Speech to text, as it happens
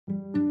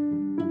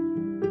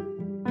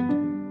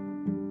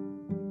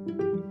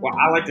Well,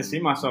 I like to see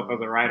myself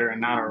as a writer and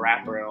not a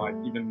rapper. Like,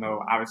 even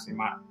though obviously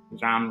my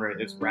genre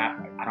is rap,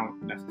 like, I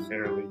don't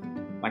necessarily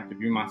like to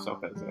view myself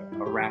as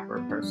a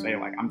rapper per se.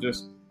 Like,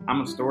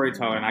 I'm a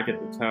storyteller, and I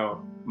get to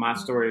tell my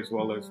story as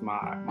well as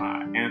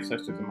my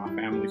ancestors and my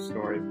family's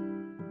stories.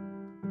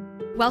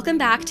 Welcome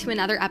back to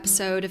another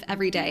episode of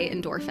Everyday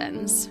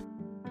Endorphins.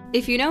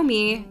 If you know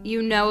me,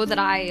 you know that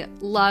I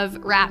love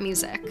rap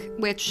music,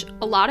 which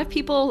a lot of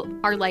people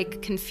are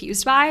like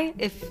confused by.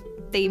 If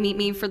they meet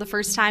me for the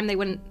first time, they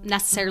wouldn't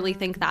necessarily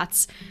think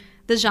that's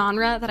the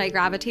genre that I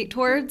gravitate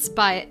towards.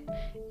 But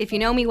if you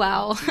know me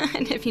well,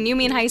 and if you knew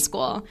me in high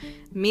school,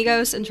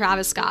 Migos and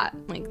Travis Scott,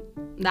 like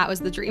that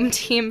was the dream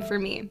team for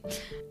me.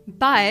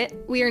 But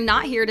we are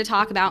not here to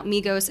talk about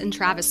Migos and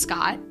Travis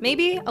Scott.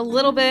 Maybe a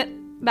little bit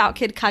about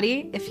Kid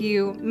Cudi if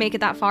you make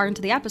it that far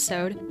into the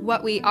episode.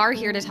 What we are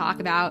here to talk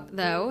about,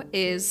 though,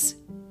 is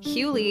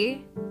Hugh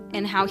Lee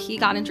and how he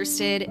got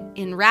interested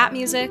in rap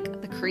music,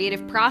 the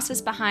creative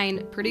process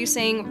behind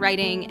producing,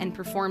 writing, and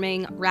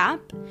performing rap,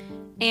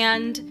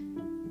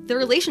 and the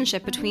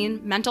relationship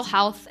between mental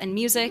health and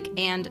music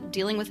and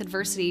dealing with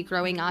adversity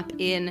growing up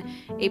in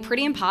a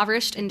pretty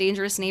impoverished and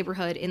dangerous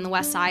neighborhood in the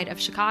west side of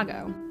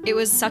Chicago. It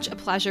was such a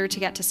pleasure to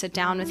get to sit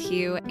down with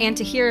Hugh and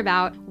to hear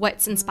about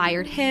what's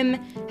inspired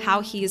him,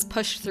 how he's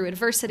pushed through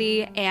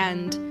adversity,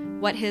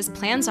 and what his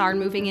plans are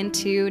moving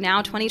into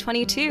now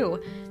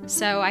 2022.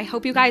 So I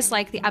hope you guys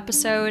like the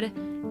episode.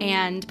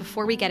 And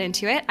before we get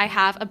into it, I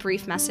have a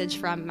brief message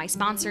from my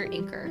sponsor,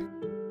 Anchor.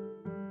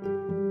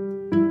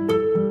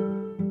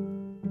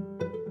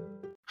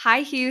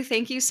 Hi, Hugh.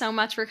 Thank you so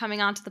much for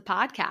coming on to the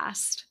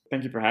podcast.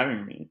 Thank you for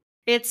having me.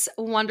 It's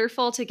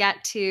wonderful to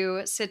get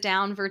to sit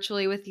down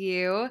virtually with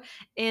you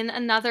in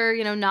another,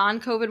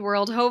 non-COVID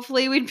world.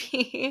 Hopefully we'd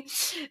be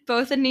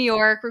both in New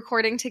York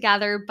recording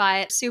together,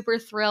 but super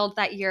thrilled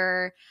that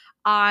you're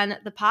on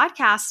the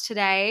podcast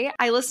today.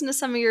 I listened to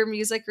some of your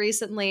music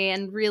recently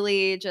and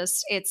really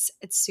just it's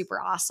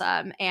super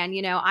awesome. And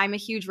I'm a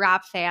huge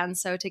rap fan,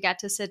 so to get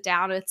to sit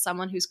down with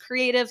someone who's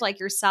creative like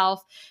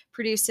yourself,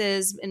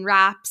 produces and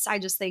raps, I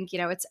just think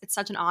it's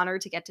such an honor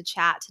to get to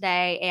chat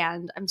today,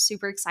 and I'm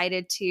super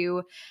excited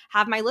to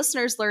have my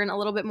listeners learn a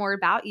little bit more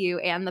about you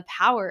and the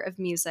power of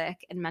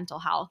music and mental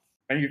health.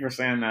 Thank you for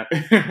saying that.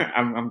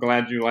 I'm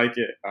glad you like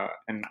it,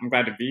 and I'm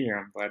glad to be here.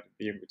 I'm glad to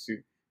be able to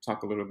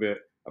talk a little bit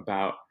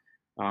about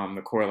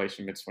the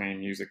correlation between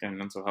music and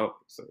mental health.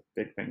 It's a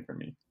big thing for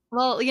me.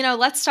 Well,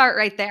 let's start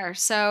right there.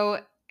 So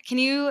can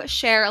you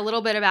share a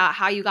little bit about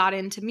how you got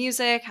into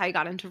music, how you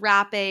got into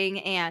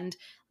rapping, and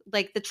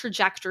like the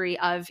trajectory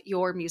of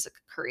your music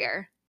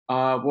career?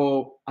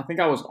 Well, I think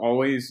I was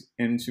always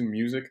into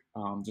music,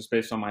 just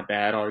based on my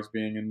dad always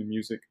being into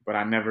music, but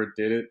I never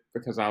did it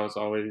because I was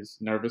always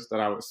nervous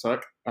that I would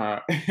suck.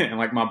 And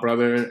like my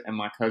brother and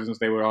my cousins,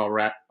 they would all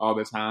rap all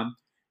the time.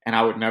 And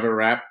I would never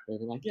rap. They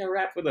were like, "Yeah,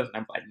 rap with us." And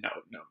I'm like,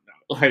 no.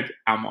 Like,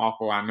 I'm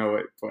awful. I know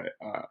it. But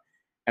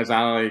as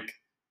I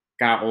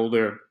got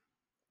older,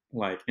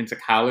 into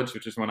college,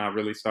 which is when I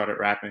really started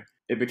rapping,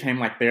 it became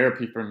like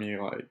therapy for me.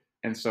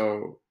 And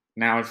so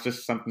now it's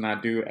just something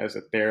I do as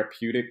a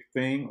therapeutic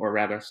thing, or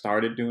rather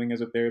started doing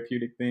as a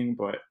therapeutic thing.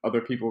 But other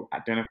people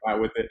identify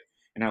with it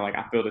and are like,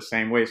 I feel the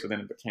same way. So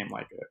then it became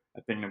like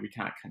a thing that we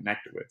kind of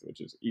connected with,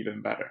 which is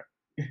even better.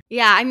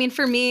 Yeah. I mean,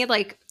 for me,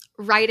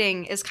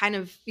 writing is kind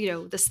of,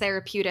 this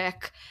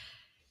therapeutic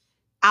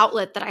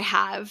outlet that I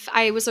have.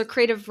 I was a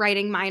creative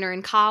writing minor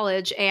in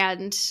college,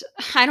 and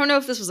I don't know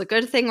if this was a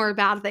good thing or a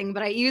bad thing,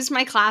 but I used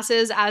my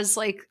classes as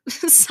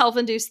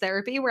self-induced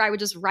therapy, where I would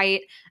just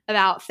write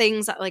about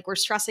things that were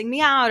stressing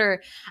me out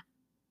or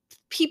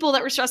people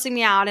that were stressing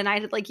me out, and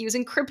I'd use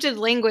encrypted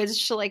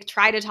language to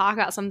try to talk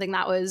about something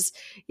that was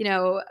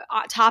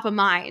top of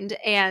mind,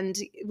 and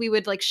we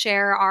would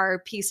share our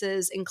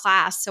pieces in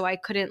class, so I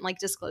couldn't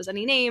disclose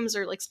any names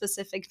or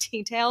specific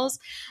details,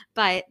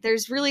 but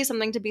there's really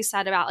something to be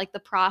said about the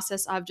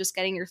process of just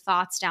getting your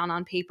thoughts down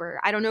on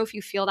paper. I don't know if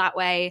you feel that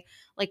way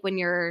when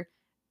you're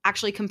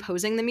actually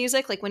composing the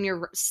music, when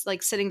you're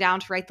sitting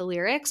down to write the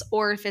lyrics,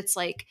 or if it's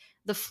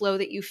the flow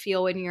that you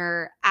feel when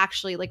you're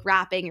actually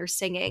rapping or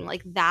singing,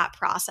 that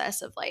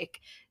process of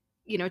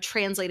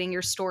translating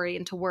your story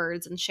into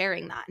words and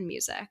sharing that in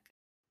music.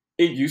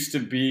 It used to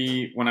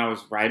be when I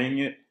was writing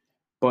it,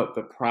 but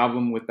the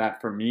problem with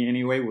that for me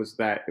anyway was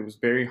that it was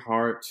very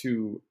hard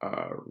to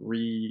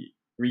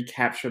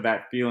recapture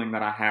that feeling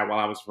that I had while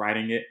I was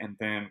writing it and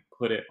then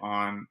put it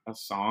on a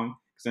song,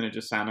 because then it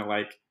just sounded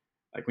like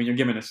when you're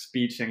giving a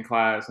speech in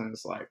class and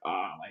it's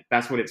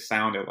that's what it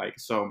sounded like.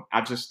 So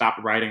I just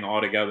stopped writing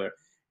altogether,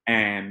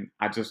 and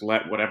I just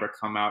let whatever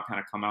come out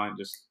and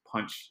just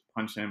punch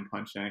in,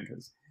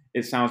 because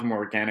it sounds more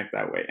organic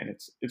that way. And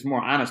it's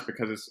more honest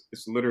because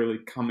it's literally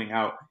coming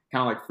out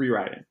kind of like free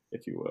writing,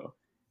 if you will.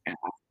 And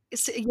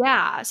it's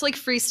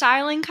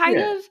freestyling kind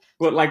of.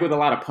 But with a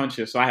lot of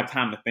punches. So I have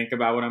time to think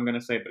about what I'm going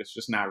to say, but it's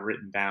just not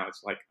written down.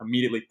 It's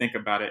immediately think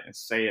about it and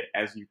say it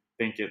as you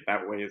think it.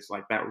 That way it's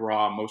that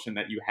raw emotion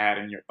that you had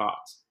in your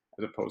thoughts,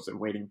 as opposed to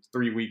waiting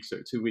 3 weeks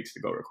or 2 weeks to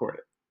go record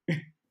it.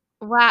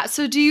 Wow.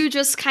 So do you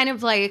just kind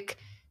of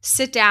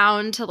sit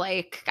down to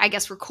like, I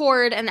guess,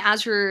 record, and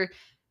as you're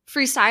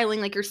freestyling,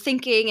 like you're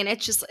thinking, and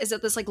it's just, is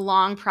it this like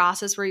long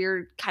process where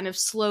you're kind of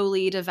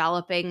slowly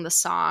developing the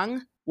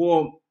song?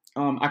 Well,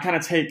 I kind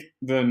of take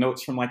the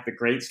notes from like the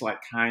greats like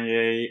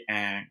Kanye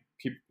and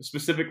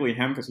specifically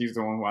him because he's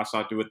the one who I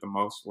saw do it the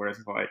most. Where it's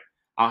like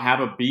I'll have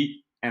a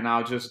beat and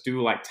I'll just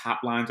do like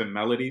top lines and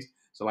melodies.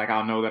 So like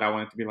I'll know that I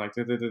want it to be like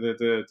da da da da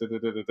da da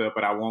da da da,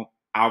 but I won't.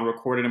 I'll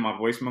record it in my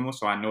voice memo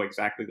so I know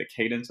exactly the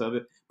cadence of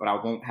it, but I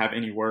won't have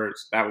any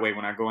words. That way,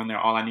 when I go in there,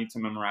 all I need to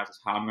memorize is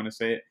how I'm going to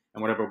say it,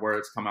 and whatever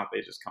words come out,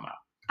 they just come out.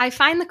 I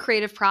find the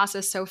creative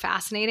process so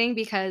fascinating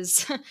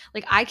because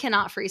like I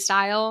cannot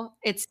freestyle.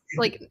 It's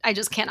like I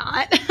just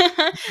cannot.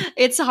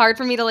 It's hard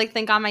for me to like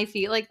think on my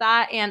feet like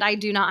that, and I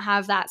do not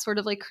have that sort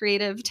of like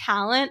creative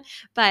talent.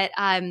 But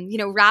you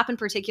know, rap in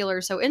particular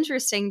is so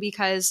interesting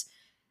because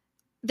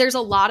there's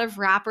a lot of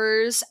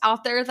rappers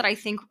out there that I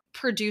think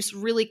produce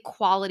really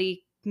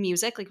quality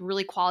music, like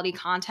really quality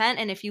content.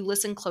 And if you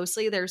listen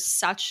closely, there's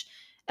such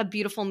a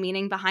beautiful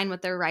meaning behind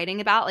what they're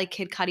writing about. Like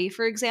Kid Cudi,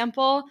 for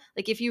example.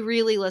 Like if you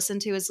really listen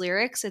to his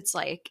lyrics, it's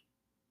like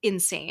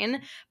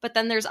insane. But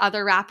then there's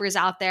other rappers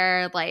out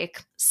there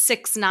like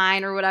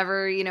 6ix9ine or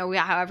whatever, you know,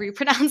 however you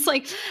pronounce.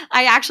 Like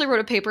I actually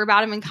wrote a paper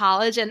about him in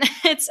college, and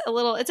it's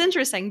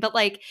interesting. But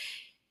like,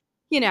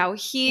 you know, Um,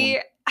 he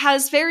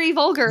has very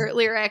vulgar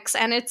lyrics,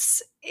 and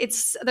it's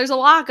there's a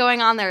lot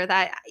going on there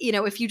that, you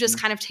know, if you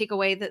just kind of take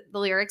away the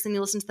lyrics and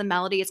you listen to the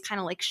melody, it's kind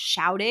of like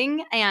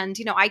shouting. And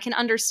you know, I can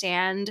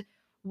understand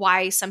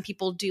why some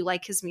people do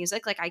like his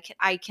music. Like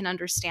I can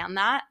understand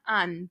that.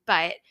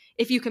 But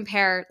if you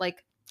compare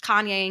like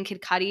Kanye and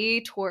Kid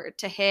Cudi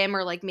to him,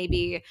 or like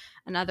maybe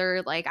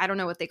another, like I don't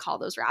know what they call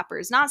those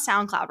rappers, not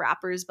SoundCloud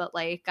rappers, but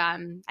like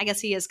I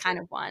guess he is kind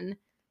of one.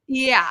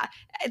 Yeah,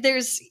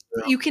 there's,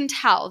 drill, you can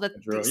tell that a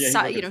drill. Yeah, he's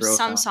like you a know, drill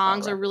some SoundCloud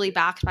songs are rapper. really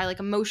backed by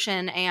like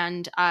emotion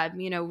and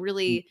you know,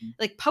 really Mhm.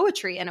 like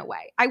poetry in a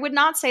way. I would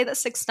not say that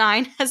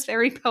 6ix9ine has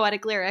very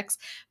poetic lyrics,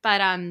 but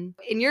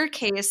in your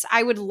case,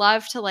 I would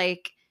love to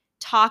like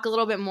talk a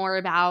little bit more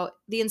about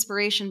the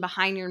inspiration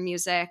behind your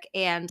music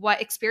and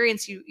what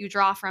experience you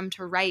draw from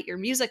to write your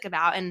music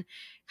about, and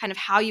kind of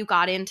how you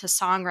got into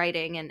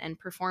songwriting and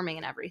performing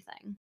and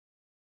everything.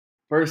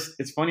 First,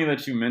 it's funny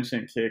that you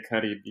mentioned Kid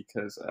Cudi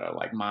because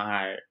like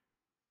my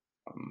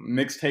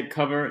mixtape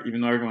cover,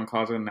 even though everyone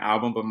calls it an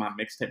album, but my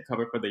mixtape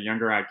cover for The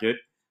Younger I Get,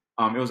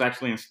 it was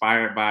actually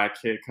inspired by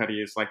Kid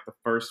Cudi. It's like the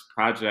first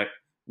project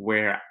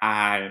where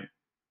I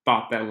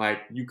thought that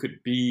like you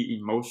could be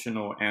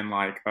emotional and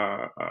like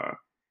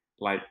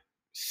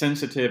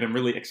sensitive and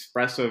really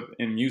expressive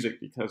in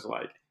music because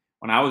like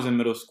when I was in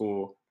middle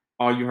school,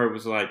 all you heard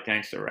was like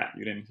gangster rap.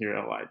 You didn't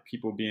hear like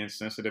people being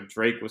sensitive.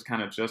 Drake was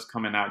kind of just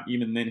coming out.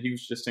 Even then, he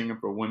was just singing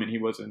for women. He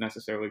wasn't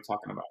necessarily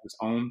talking about his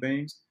own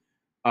things.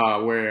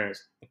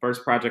 Whereas the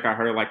first project I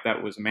heard like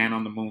that was Man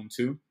on the Moon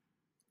 2.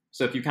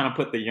 So if you kind of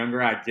put The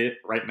Younger I Get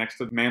right next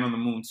to Man on the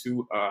Moon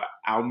 2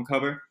 album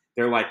cover,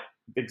 they're like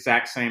the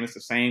exact same. It's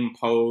the same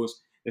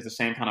pose. It's the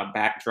same kind of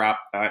backdrop.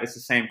 It's the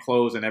same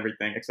clothes and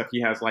everything, except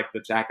he has like the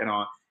jacket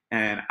on,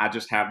 and I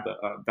just have the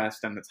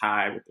vest and the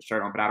tie with the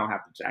shirt on, but I don't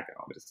have the jacket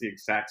on. But it's the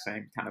exact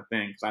same kind of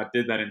thing because I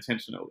did that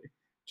intentionally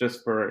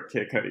just for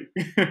Kid Cudi.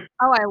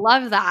 Oh, I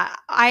love that.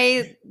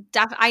 I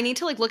need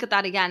to like look at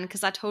that again because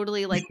that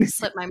totally like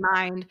slipped my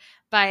mind.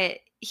 But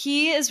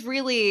he is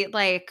really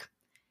like,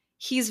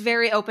 he's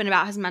very open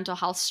about his mental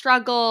health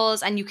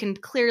struggles, and you can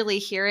clearly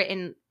hear it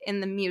in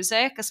the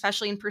music,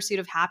 especially in Pursuit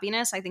of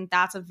Happiness. I think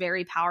that's a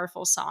very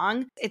powerful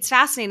song. It's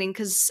fascinating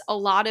because a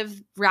lot of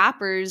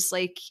rappers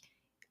like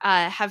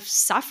have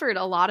suffered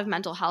a lot of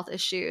mental health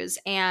issues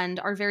and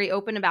are very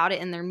open about it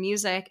in their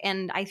music.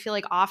 And I feel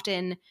like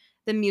often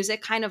the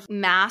music kind of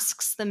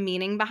masks the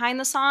meaning behind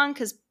the song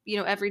because, you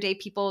know, everyday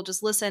people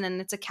just listen and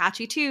it's a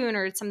catchy tune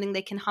or it's something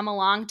they can hum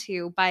along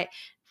to. But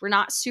we're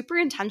not super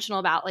intentional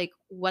about like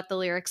what the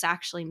lyrics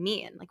actually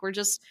mean. Like we're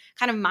just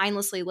kind of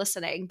mindlessly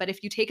listening. But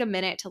if you take a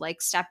minute to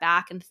like step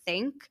back and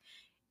think,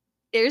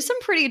 there's some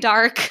pretty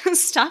dark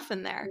stuff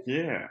in there.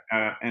 Yeah,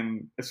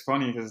 and it's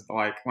funny because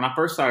like when I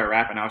first started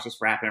rapping, I was just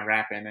rapping,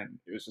 and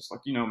it was just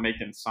like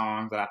making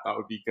songs that I thought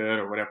would be good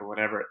or whatever,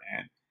 whatever.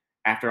 And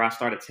after I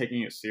started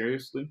taking it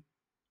seriously,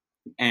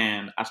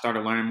 and I started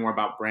learning more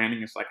about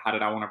branding, it's like how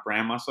did I want to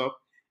brand myself,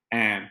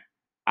 and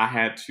I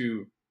had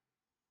to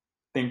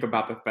think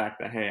about the fact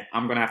that hey,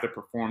 I'm gonna have to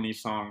perform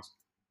these songs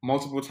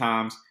multiple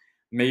times,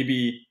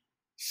 maybe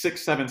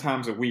 6, 7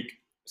 times a week.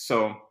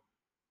 So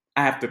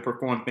I have to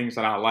perform things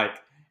that I like,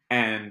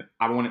 and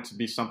I want it to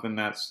be something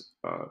that's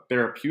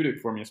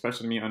therapeutic for me,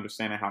 especially me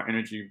understanding how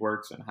energy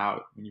works and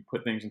how when you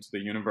put things into the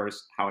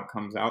universe, how it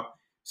comes out.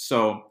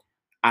 So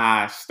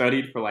I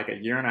studied for like a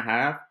year and a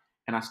half,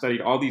 and I studied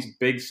all these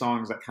big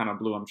songs that kind of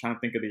blew. I'm trying to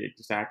think of the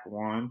exact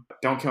one.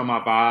 Don't Kill My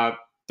Vibe,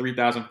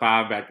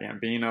 3005 by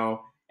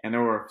Gambino, and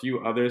there were a few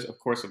others. Of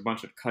course, a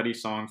bunch of Cudi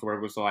songs where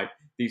it was like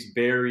these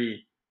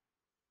very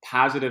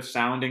positive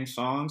sounding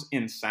songs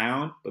in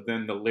sound, but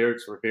then the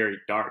lyrics were very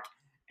dark.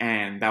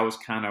 And that was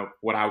kind of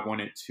what I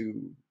wanted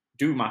to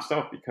do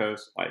myself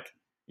because, like,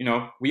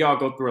 we all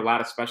go through a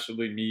lot,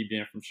 especially me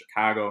being from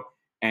Chicago.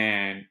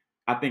 And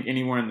I think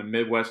anywhere in the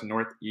Midwest,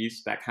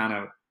 Northeast, that kind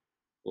of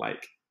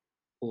like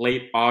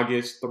late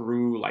August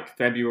through like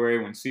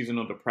February when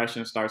seasonal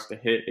depression starts to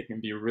hit, it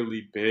can be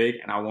really big.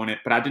 And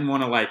but I didn't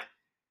want to like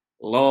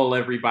lull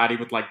everybody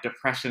with like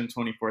depression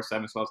 24/7. So I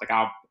was like,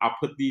 I'll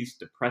put these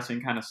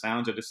depressing kind of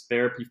sounds or this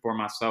therapy for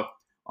myself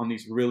on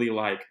these really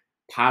like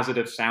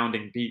positive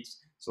sounding beats.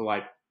 So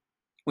like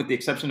with the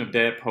exception of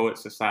Dead Poet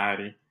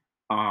Society,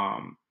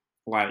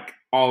 like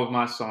all of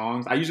my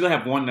songs, I usually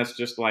have one that's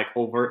just like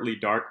overtly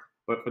dark,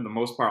 but for the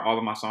most part, all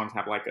of my songs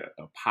have like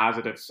a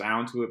positive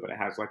sound to it, but it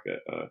has like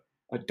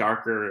a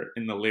darker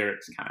in the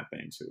lyrics kind of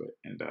thing to it.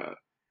 And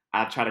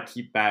I try to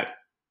keep that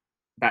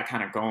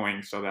kind of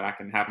going so that I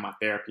can have my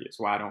therapy. It's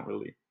why I don't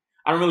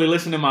really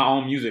listen to my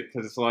own music,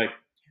 because it's like,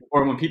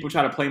 or when people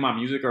try to play my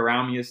music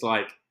around me, it's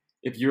like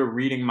if you're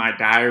reading my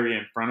diary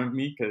in front of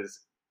me, because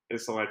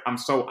it's like I'm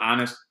so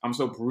honest, I'm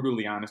so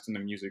brutally honest in the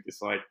music.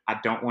 It's like I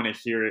don't want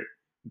to hear it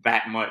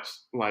that much,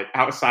 like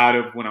outside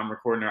of when I'm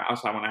recording or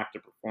outside when I have to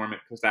perform it,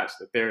 because that's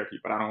the therapy.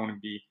 But I don't want to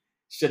be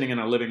sitting in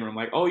a living room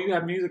like, oh, you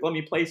have music, let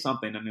me play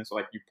something, and it's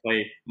like you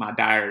play my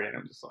diary, and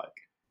I'm just like,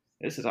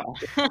 this is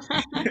awesome.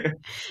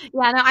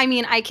 Yeah, no, I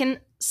mean, I can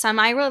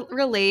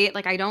relate.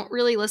 Like, I don't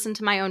really listen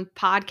to my own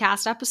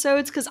podcast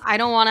episodes because I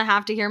don't want to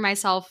have to hear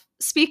myself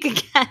speak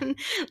again.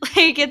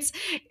 Like,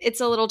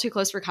 it's a little too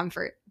close for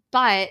comfort.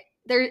 But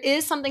there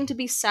is something to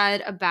be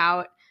said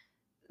about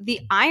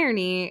the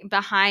irony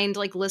behind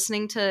like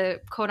listening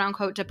to quote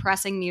unquote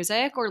depressing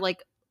music, or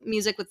like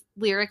music with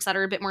lyrics that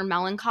are a bit more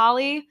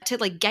melancholy, to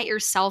like get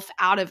yourself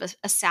out of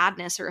a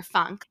sadness or a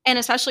funk. And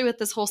especially with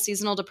this whole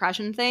seasonal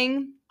depression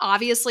thing,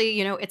 obviously,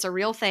 it's a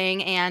real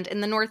thing. And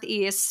in the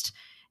Northeast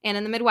and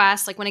in the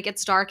Midwest, like when it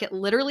gets dark at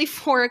literally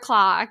 4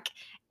 o'clock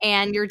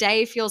and your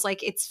day feels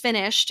like it's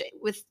finished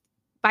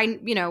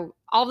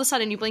all of a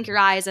sudden you blink your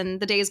eyes and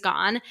the day's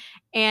gone.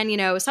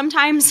 And,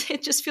 sometimes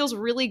it just feels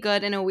really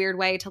good in a weird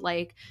way to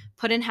like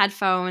put in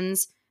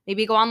headphones,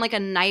 maybe go on like a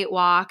night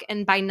walk.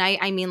 And by night,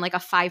 I mean like a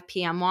 5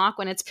 p.m. walk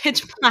when it's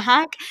pitch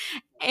black,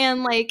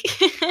 and like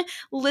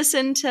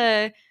listen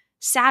to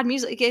sad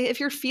music. If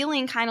you're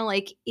feeling kind of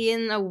like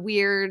in a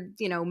weird,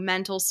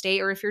 mental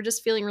state, or if you're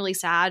just feeling really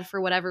sad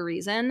for whatever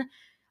reason,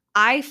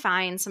 I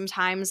find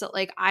sometimes that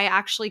like I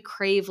actually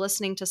crave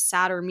listening to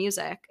sadder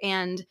music.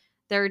 And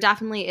there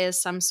definitely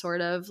is some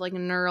sort of like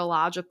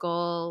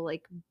neurological,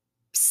 like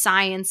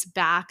science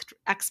backed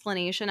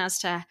explanation as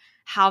to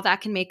how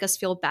that can make us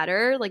feel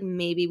better. Like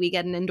maybe we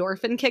get an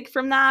endorphin kick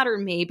from that, or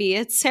maybe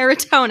it's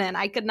serotonin.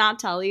 I could not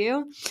tell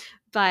you.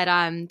 But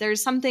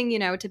there's something,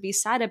 to be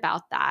said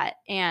about that.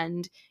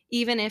 And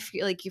even if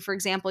like you, for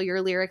example, your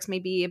lyrics may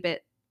be a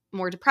bit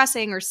more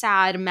depressing or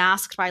sad,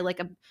 masked by like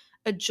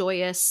a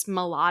joyous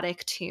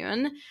melodic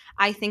tune,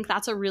 I think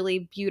that's a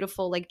really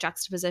beautiful like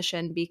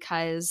juxtaposition,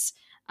 because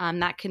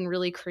that can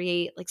really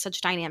create like such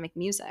dynamic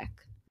music.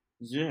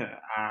 Yeah,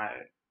 I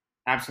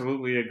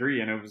absolutely agree.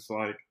 And it was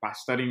like by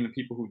studying the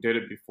people who did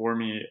it before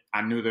me,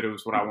 I knew that it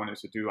was what I wanted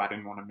to do. I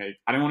didn't want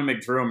to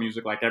make drill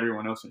music like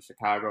everyone else in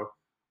Chicago.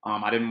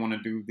 I didn't want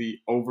to do the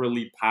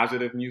overly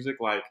positive music,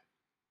 like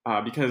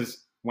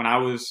because when I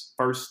was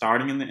first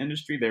starting in the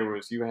industry,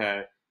 you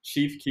had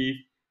Chief Keef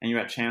and you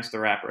had Chance the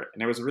Rapper, and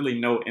there was really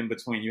no in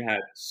between. You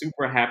had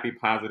super happy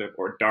positive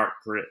or dark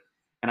grit,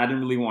 and I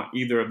didn't really want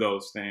either of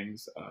those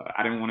things.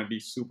 I didn't want to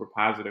be super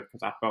positive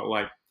because I felt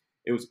like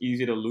it was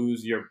easy to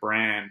lose your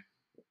brand.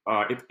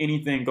 If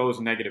anything goes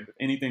negative, if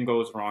anything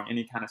goes wrong,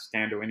 any kind of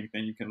scandal,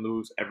 anything, you can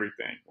lose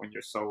everything when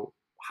you're so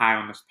high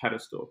on this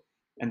pedestal.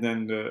 And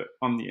then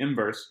on the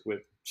inverse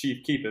with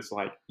Chief Keef, it's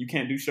like you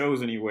can't do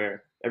shows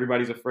anywhere.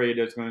 Everybody's afraid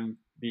there's going to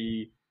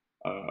be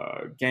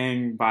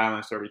gang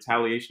violence or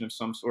retaliation of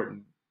some sort,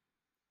 and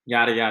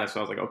yada yada. So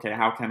I was like, okay,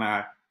 how can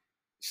I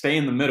stay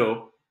in the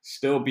middle,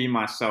 still be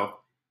myself,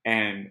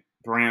 and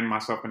brand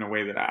myself in a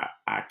way that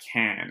I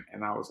can?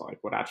 And that was like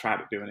what I tried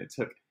to do, and it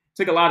took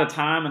a lot of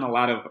time and a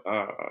lot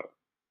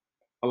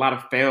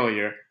of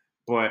failure.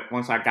 But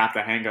once I got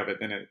the hang of it,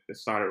 then it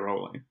started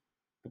rolling.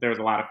 But there was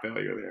a lot of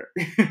failure there.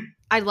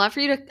 I'd love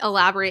for you to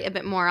elaborate a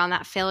bit more on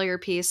that failure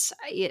piece.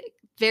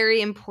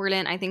 Very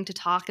important, I think, to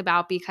talk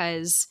about,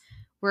 because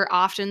we're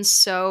often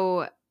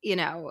so,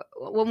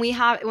 when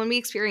we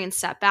experience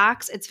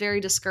setbacks, it's very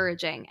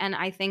discouraging. And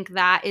I think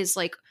that is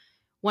like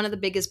one of the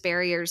biggest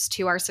barriers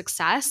to our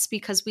success,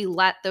 because we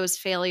let those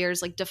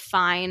failures like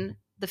define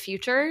the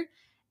future.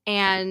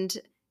 And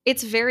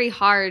it's very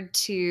hard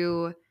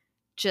to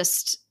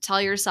just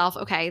tell yourself,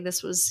 okay,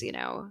 this was,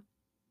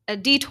 a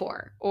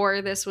detour,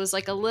 or this was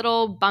like a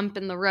little bump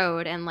in the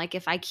road. And like,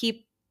 if I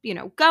keep,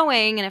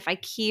 going, and if I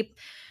keep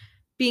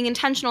being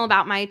intentional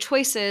about my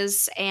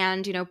choices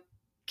and,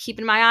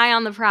 keeping my eye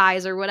on the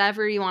prize, or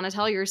whatever you want to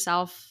tell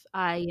yourself,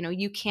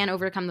 you can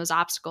overcome those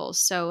obstacles.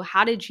 So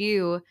how did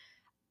you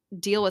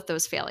deal with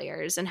those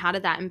failures, and how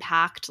did that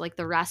impact like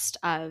the rest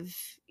of,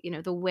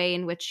 the way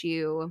in which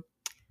you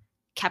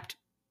kept,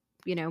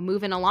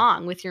 moving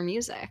along with your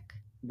music?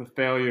 The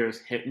failures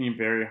hit me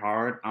very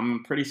hard. I'm a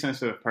pretty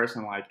sensitive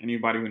person. Like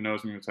anybody who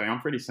knows me would say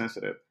I'm pretty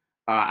sensitive.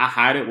 I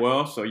hide it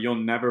well, so you'll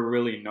never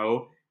really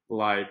know.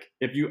 Like,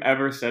 if you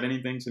ever said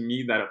anything to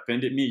me that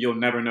offended me, you'll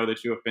never know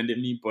that you offended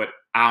me, but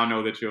I'll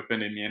know that you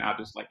offended me and I'll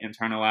just like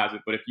internalize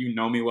it. But if you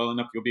know me well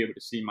enough, you'll be able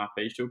to see my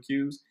facial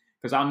cues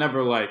because I'll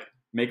never like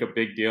make a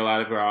big deal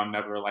out of it. Or I'll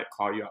never like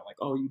call you out like,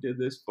 oh, you did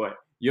this, but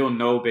you'll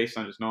know based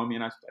on just knowing me.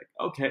 And I was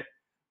like, okay.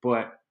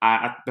 But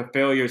the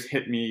failures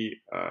hit me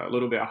a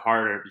little bit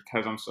harder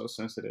because I'm so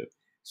sensitive.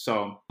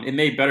 So it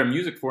made better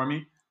music for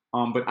me,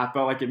 but I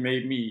felt like it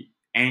made me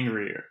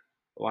angrier.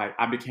 Like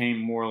I became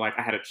more like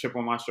I had a chip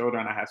on my shoulder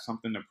and I had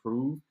something to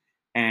prove.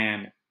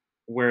 And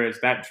whereas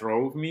that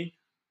drove me,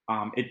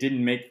 it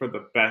didn't make for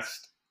the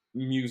best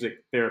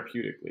music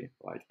therapeutically.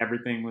 Like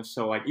everything was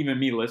so like even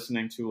me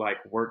listening to like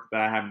work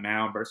that I have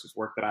now versus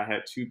work that I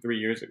had 2, 3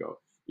 years ago.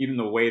 Even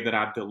the way that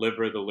I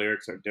deliver the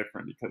lyrics are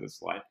different because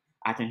it's like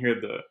I can hear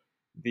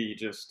the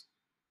just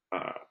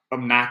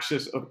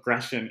obnoxious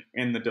aggression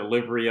in the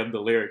delivery of the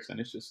lyrics, and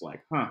it's just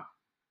like, huh,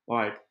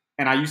 like.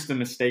 And I used to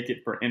mistake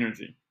it for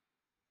energy,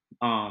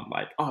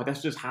 like, oh,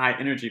 that's just high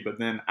energy. But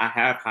then I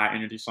have high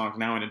energy songs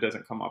now, and it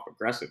doesn't come off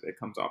aggressive. It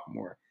comes off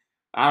more,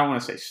 I don't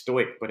want to say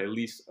stoic, but at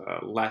least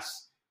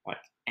less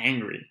like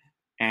angry.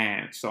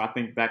 And so I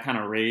think that kind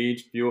of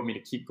rage fueled me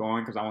to keep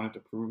going because I wanted to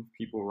prove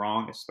people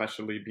wrong,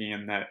 especially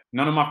being that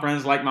none of my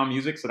friends like my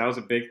music. So that was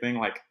a big thing.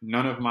 Like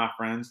none of my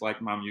friends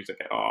like my music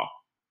at all.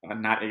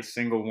 Not a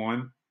single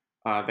one.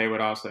 They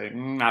would all say,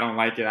 I don't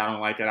like it. I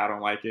don't like it. I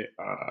don't like it.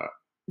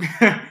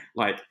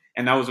 Like,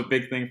 and that was a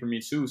big thing for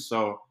me too.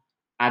 So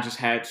I just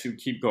had to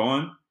keep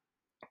going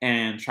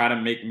and try to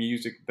make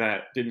music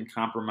that didn't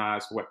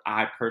compromise what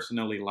I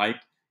personally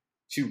liked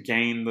to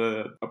gain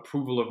the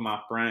approval of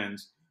my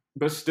friends,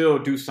 but still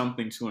do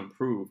something to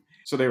improve.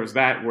 So there was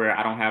that where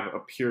I don't have a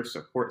pure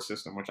support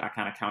system, which I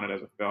kind of counted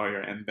as a failure.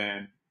 And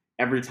then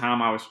every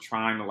time I was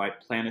trying to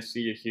like plant a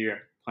seed here,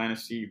 plant a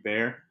seed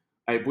there,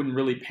 it wouldn't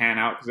really pan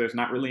out because there's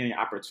not really any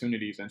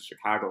opportunities in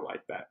Chicago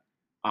like that.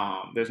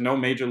 There's no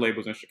major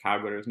labels in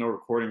Chicago. There's no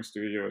recording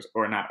studios,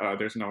 or not.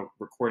 There's no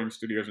recording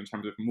studios in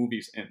terms of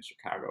movies in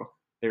Chicago.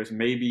 There's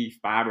maybe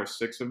 5 or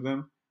 6 of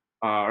them,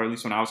 or at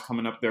least when I was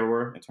coming up, there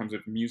were in terms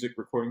of music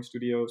recording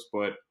studios.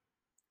 But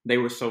they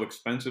were so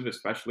expensive,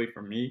 especially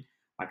for me.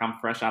 Like I'm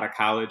fresh out of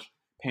college,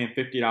 paying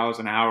 $50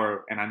 an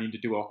hour, and I need to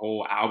do a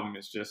whole album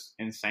is just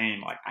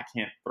insane. Like I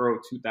can't throw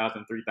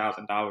 $2,000,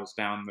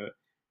 $3,000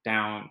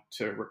 down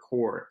to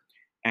record,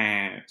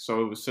 and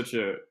so it was such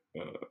a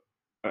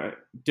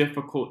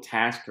difficult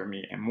task for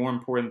me. And more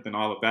important than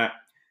all of that,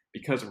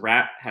 because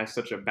rap has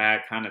such a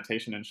bad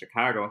connotation in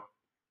Chicago,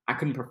 I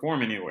couldn't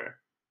perform anywhere.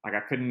 Like I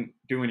couldn't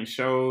do any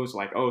shows,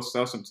 like, oh,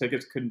 sell some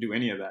tickets, couldn't do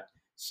any of that.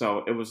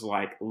 So it was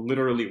like,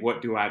 literally,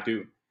 what do I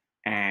do?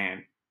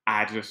 And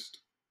I just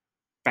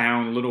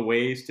found little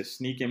ways to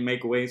sneak and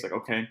make ways like,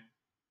 okay,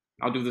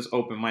 I'll do this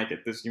open mic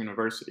at this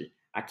university.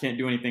 I can't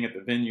do anything at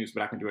the venues,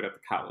 but I can do it at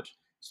the college.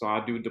 So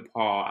I'll do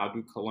DePaul, I'll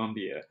do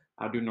Columbia,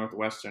 I'll do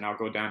Northwestern, I'll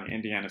go down to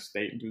Indiana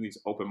State and do these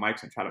open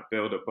mics and try to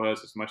build a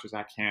buzz as much as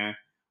I can.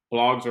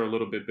 Blogs are a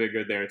little bit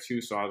bigger there too,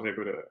 so I was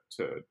able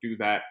to do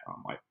that,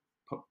 like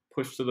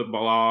push to the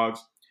blogs,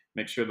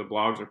 make sure the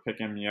blogs are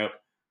picking me up,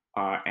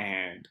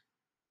 and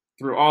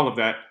through all of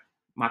that,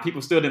 my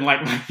people still didn't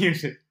like my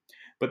music,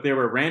 but there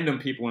were random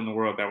people in the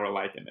world that were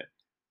liking it,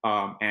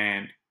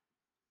 and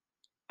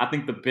I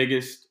think the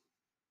biggest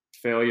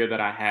failure that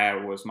I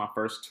had was my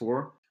first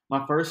tour.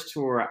 My first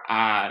tour,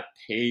 I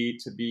paid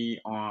to be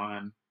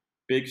on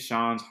Big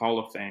Sean's Hall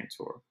of Fame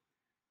tour.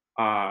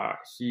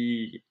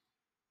 He,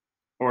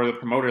 or the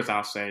promoters,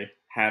 I'll say,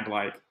 had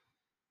like,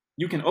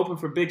 you can open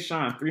for Big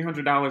Sean,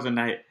 $300 a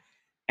night.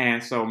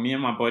 And so me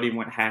and my buddy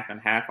went half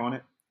and half on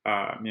it.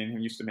 Me and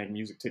him used to make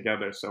music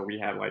together. So we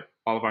had like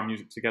all of our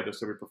music together.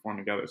 So we performed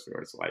together. So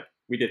it's like,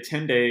 we did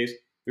 10 days,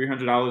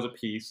 $300 a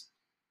piece.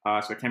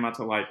 So it came out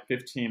to like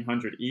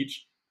 $1,500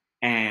 each.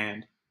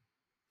 And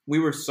we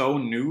were so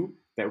new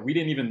that we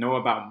didn't even know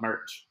about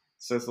merch.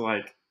 So it's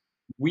like,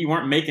 we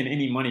weren't making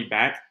any money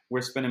back.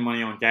 We're spending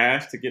money on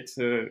gas to get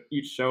to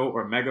each show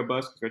or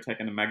Megabus because we're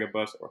taking a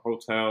Megabus or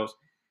hotels.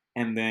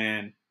 And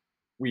then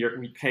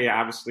we pay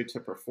obviously to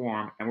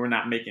perform, and we're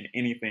not making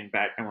anything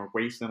back, and we're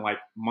wasting like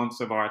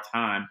months of our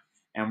time.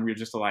 And we're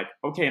just like,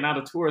 okay, now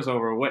the tour is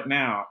over. What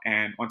now?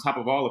 And on top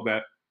of all of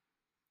that,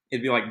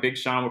 it'd be like Big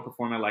Sean would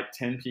perform at like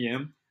 10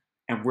 p.m.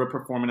 and we're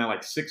performing at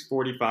like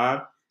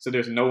 6:45. So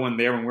there's no one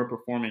there when we're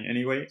performing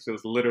anyway. So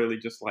it's literally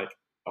just like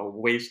a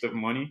waste of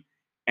money.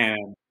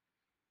 And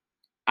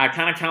I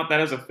kind of count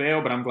that as a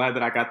fail, but I'm glad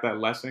that I got that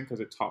lesson because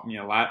it taught me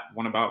a lot.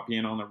 One, about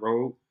being on the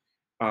road,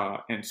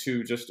 and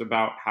two, just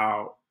about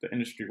how the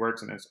industry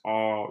works. And it's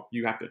all,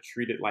 you have to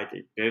treat it like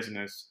a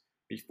business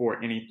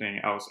before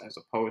anything else, as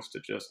opposed to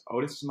just, oh,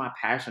 this is my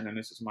passion and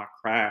this is my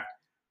craft.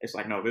 It's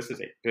like, no, this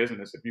is a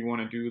business. If you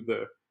want to do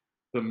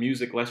the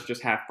music, let's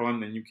just have fun,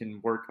 then you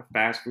can work a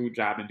fast food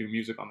job and do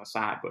music on the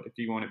side. But if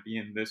you want to be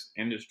in this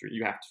industry,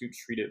 you have to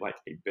treat it like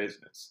a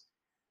business.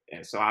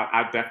 And so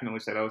I definitely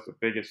say that was the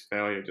biggest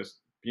failure, just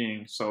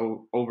being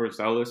so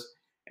overzealous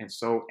and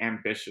so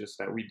ambitious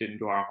that we didn't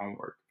do our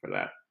homework for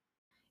that.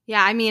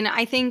 Yeah, I mean,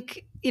 I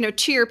think,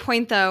 to your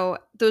point though,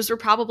 those were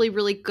probably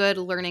really good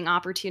learning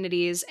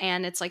opportunities.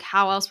 And it's like,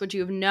 how else would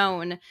you have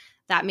known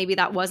that maybe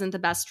that wasn't the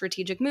best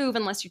strategic move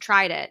unless you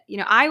tried it?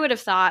 I would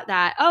have thought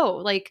that, oh,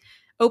 like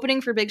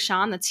opening for Big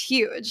Sean, that's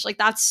huge. Like,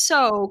 that's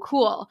so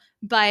cool.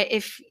 But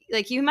if,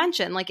 like you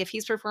mentioned, like if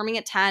he's performing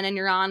at 10 and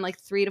you're on like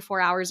 3 to 4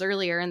 hours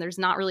earlier and there's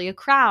not really a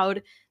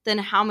crowd, then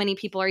how many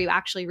people are you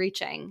actually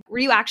reaching? Were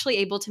you actually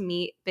able to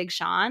meet Big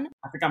Sean?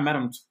 I think I met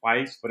him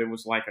twice, but it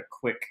was like a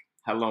quick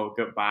hello,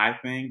 goodbye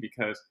thing.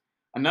 Because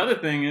another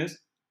thing is,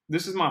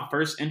 this is my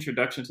first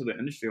introduction to the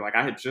industry. Like,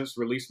 I had just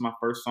released my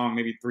first song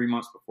maybe 3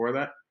 months before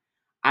that.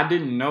 I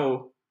didn't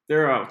know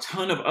there are a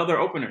ton of other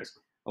openers.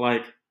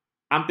 Like,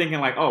 I'm thinking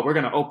like, oh, we're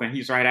gonna open.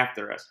 He's right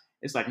after us.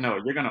 It's like, no,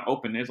 you're gonna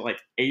open. There's like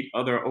 8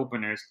 other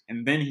openers,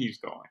 and then he's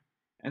going.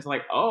 And it's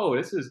like, oh,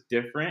 this is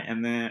different.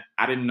 And then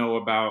I didn't know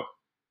about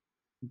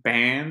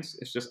bands.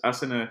 It's just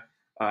us in a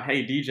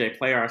hey DJ,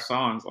 play our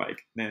songs. Like,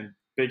 then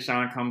Big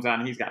Sean comes out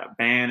and he's got a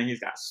band and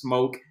he's got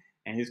smoke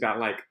and he's got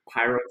like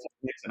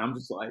pyrotechnics, and I'm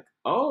just like,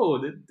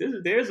 oh,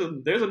 there's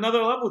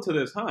another level to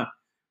this, huh?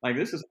 Like,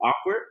 this is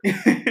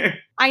awkward.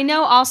 I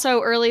know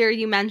also earlier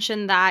you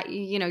mentioned that,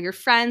 your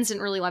friends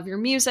didn't really love your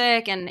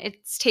music and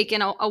it's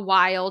taken a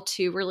while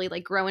to really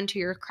like grow into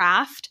your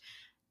craft.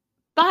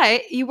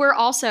 But you were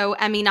also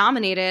Emmy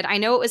nominated. I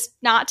know it was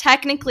not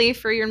technically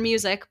for your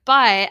music,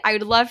 but I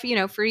would love,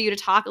 for you to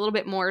talk a little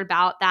bit more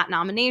about that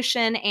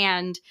nomination.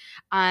 And,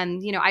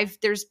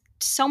 there's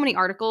so many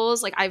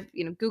articles, like I've,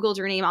 Googled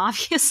your name,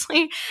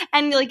 obviously.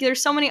 And like,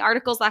 there's so many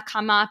articles that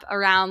come up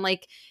around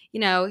like,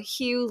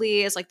 Hugh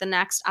Lee is like the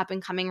next up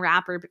and coming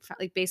rapper,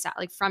 like based out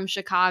like from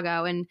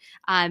Chicago.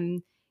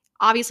 And,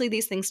 obviously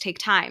these things take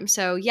time.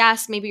 So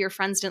yes, maybe your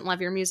friends didn't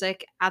love your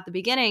music at the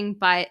beginning,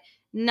 but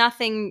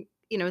nothing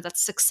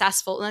that's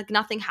successful. Like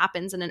nothing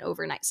happens in an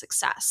overnight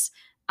success.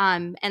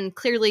 And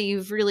clearly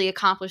you've really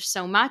accomplished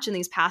so much in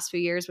these past few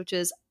years, which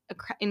is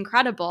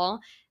incredible.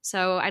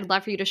 So I'd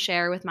love for you to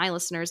share with my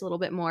listeners a little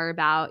bit more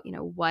about,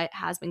 what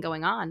has been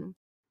going on.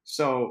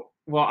 So,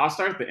 well, I'll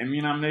start with the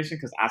Emmy nomination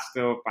because I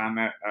still find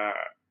that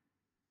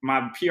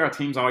my PR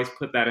teams always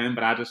put that in,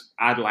 but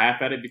I'd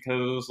laugh at it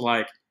because it was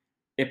like,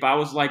 if I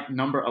was like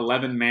number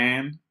 11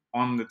 man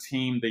on the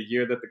team the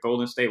year that the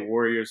Golden State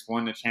Warriors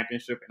won the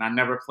championship, and I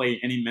never played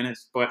any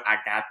minutes, but I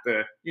got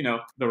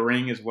the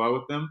ring as well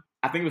with them.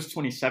 I think it was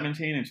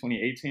 2017 and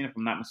 2018, if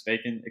I'm not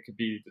mistaken. It could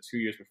be the 2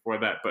 years before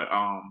that, but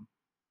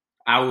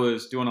I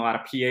was doing a lot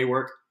of PA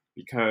work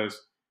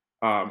because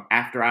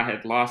after I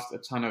had lost a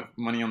ton of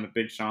money on the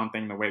Big Sean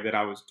thing, the way that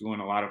I was doing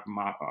a lot of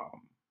my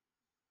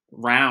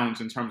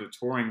rounds in terms of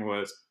touring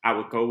was I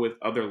would go with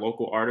other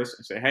local artists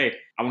and say, hey,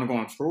 I want to go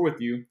on tour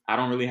with you. I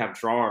don't really have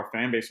draw or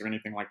fan base or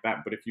anything like that,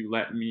 but if you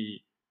let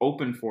me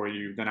open for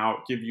you, then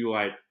I'll give you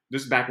like,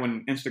 this is back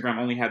when Instagram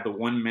only had the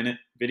 1 minute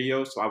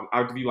video. So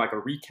I'll give you like a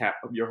recap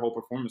of your whole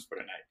performance for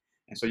the night.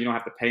 And so you don't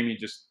have to pay me,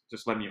 just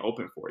let me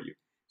open for you.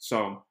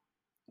 So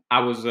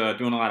I was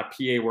doing a lot of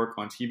PA work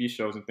on TV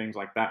shows and things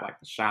like that, like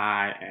The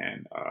Chi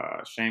and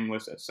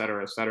Shameless, et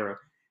cetera, et cetera.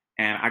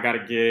 And I got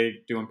a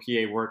gig doing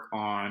PA work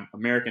on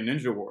American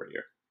Ninja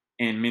Warrior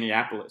in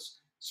Minneapolis.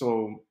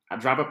 So I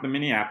drive up to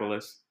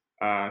Minneapolis,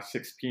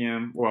 6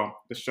 p.m. Well,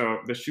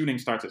 the shooting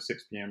starts at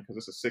 6 p.m. because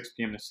it's a 6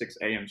 p.m. to 6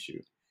 a.m.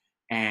 shoot.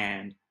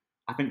 And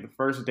I think the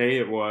first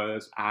day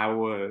I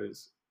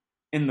was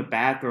in the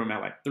bathroom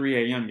at like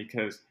 3 a.m.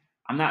 because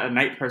I'm not a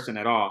night person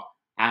at all.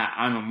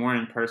 I'm a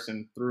morning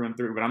person through and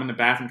through, but I'm in the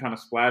bathroom trying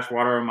to splash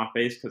water on my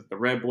face because the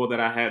Red Bull that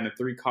I had and the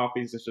 3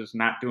 coffees is just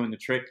not doing the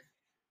trick.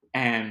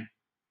 And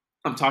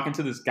I'm talking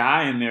to this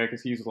guy in there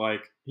because he's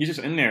just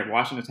in there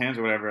washing his hands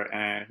or whatever.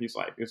 And he's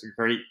like, it's a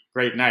great,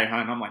 great night, huh?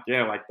 And I'm like,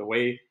 yeah, like the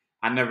way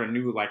I never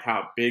knew like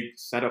how big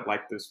setup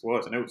like this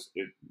was. And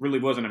it really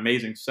was an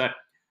amazing set.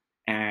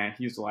 And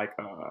he's like,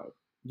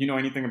 you know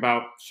anything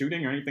about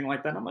shooting or anything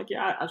like that? And I'm like,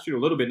 yeah, I shoot a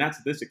little bit, not to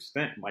this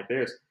extent. Like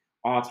there's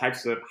all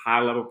types of high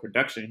level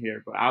production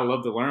here, but I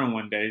love to learn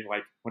one day,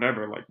 like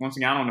whatever. Like once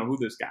again, I don't know who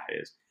this guy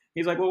is.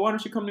 He's like, well, why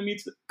don't you come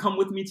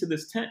with me to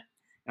this tent?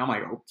 And I'm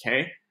like,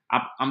 okay.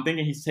 I'm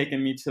thinking he's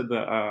taking me to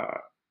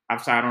I'm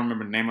sorry, I don't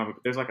remember the name of it,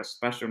 but there's like a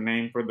special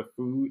name for the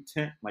food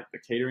tent, like the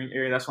catering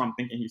area. That's where I'm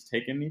thinking he's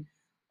taking me.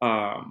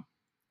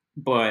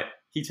 But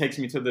he takes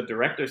me to the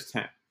director's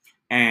tent.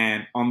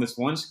 And on this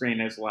one screen,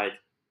 there's like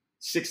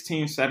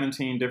 16,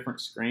 17 different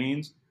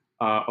screens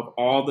of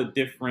all the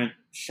different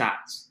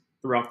shots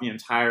throughout the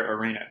entire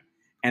arena.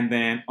 And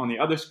then on the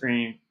other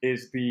screen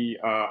is the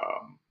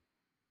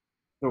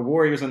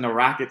Warriors and the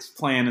Rockets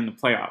playing in the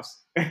playoffs.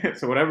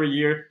 So whatever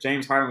year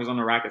James Harden was on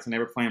the Rockets and they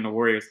were playing the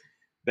Warriors,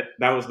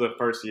 that was the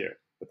first year.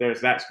 But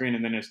there's that screen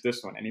and then there's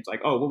this one. And he's like,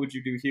 oh, what would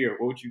you do here?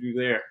 What would you do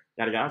there?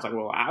 Yada, yada. I was like,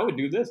 well, I would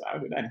do this. I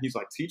would do that. And he's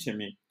like teaching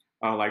me,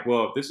 like,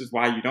 well, this is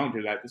why you don't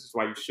do that. This is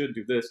why you should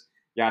do this.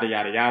 Yada,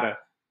 yada, yada.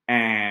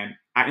 And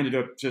I ended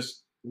up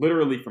just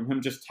literally from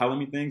him just telling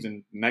me things.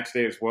 And the next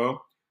day as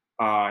well,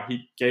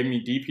 he gave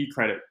me DP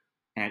credit.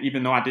 And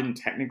even though I didn't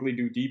technically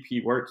do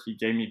DP work, he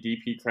gave me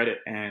DP credit.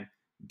 And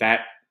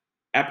that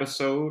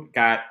episode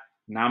got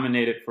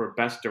nominated for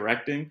Best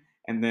Directing.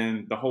 And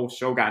then the whole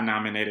show got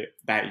nominated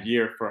that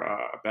year for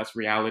best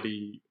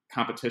reality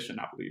competition,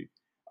 I believe.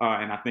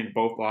 And I think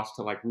both lost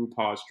to like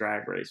RuPaul's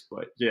Drag Race.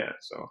 But yeah,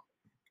 so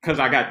because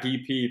I got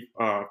DP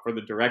for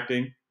the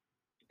directing,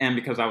 and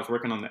because I was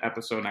working on the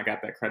episode and I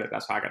got that credit,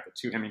 that's how I got the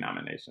 2 Emmy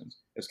nominations.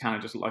 It's kind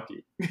of just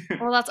lucky.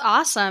 Well, that's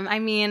awesome. I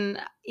mean,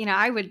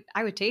 I would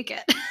take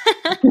it.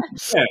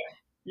 Yeah,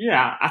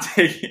 yeah, I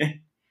take it.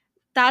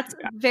 That's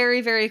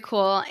very, very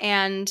cool.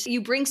 And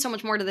you bring so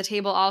much more to the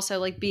table also,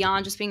 like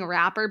beyond just being a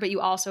rapper, but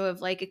you also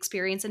have like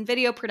experience in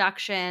video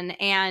production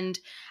and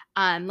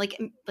like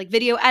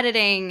video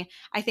editing.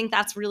 I think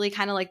that's really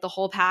kind of like the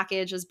whole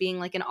package as being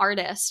like an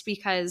artist,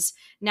 because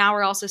now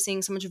we're also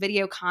seeing so much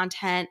video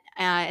content,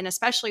 and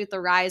especially with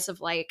the rise of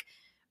like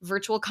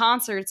virtual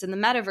concerts in the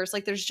metaverse,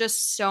 like there's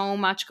just so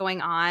much going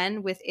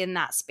on within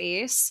that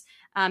space,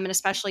 and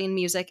especially in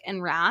music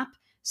and rap.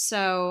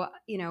 So,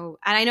 and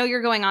I know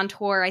you're going on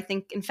tour, I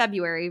think in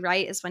February,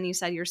 right? Is when you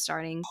said you're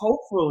starting.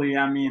 Hopefully,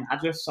 I mean, I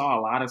just saw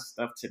a lot of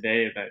stuff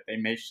today that they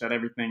may shut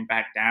everything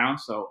back down.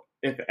 So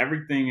if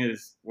everything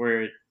is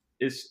where it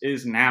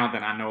is now,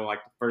 then I know like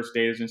the first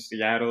date is in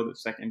Seattle, the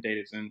second date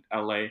is in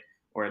LA,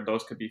 or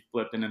those could be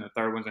flipped, and then the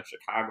third one's in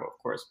Chicago,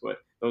 of course. But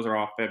those are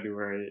all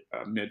February,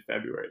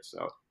 mid-February.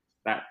 So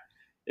that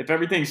if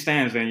everything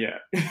stands, then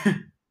yeah.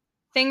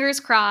 Fingers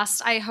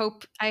crossed. I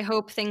hope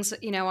things,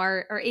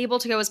 are able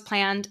to go as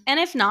planned. And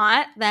if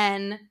not,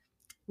 then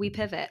we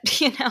pivot.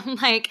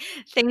 Like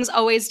things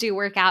always do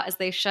work out as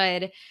they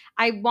should.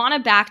 I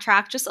want to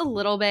backtrack just a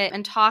little bit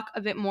and talk a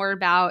bit more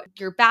about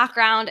your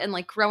background and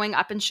like growing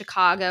up in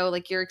Chicago,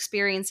 like your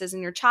experiences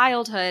in your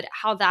childhood,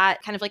 how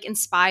that kind of like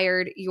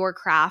inspired your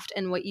craft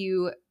and what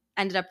you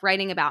ended up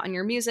writing about in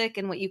your music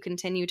and what you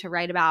continue to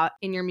write about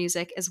in your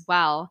music as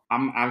well.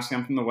 I'm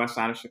from the west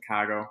side of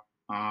Chicago.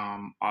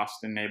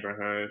 Austin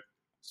neighborhood.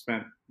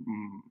 Spent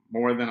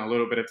more than a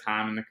little bit of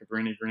time in the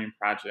Cabrini Green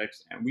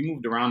projects, and we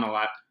moved around a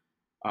lot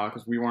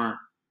because we weren't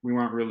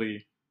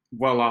really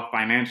well off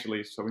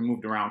financially, so we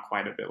moved around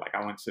quite a bit. Like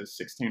I went to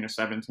 16 or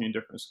 17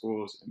 different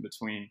schools in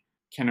between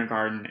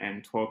kindergarten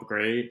and 12th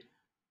grade,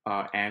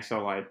 and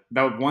so like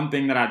the one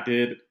thing that I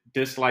did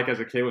dislike as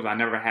a kid was I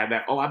never had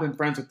that. Oh, I've been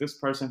friends with this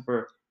person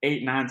for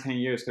 8, 9, 10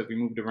 years because we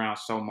moved around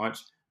so much,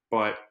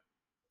 but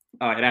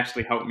it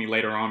actually helped me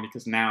later on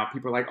because now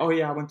people are like, oh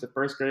yeah, I went to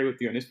first grade with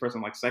you, and this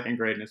person like second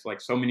grade, and it's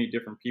like so many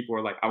different people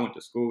are like, I went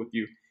to school with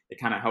you. It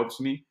kind of helps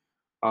me,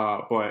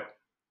 but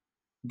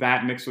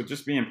that mixed with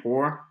just being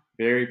poor,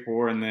 very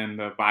poor, and then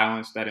the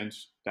violence that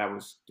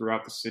was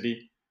throughout the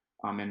city,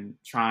 and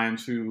trying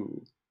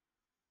to,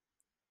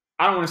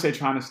 I don't want to say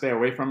trying to stay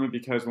away from it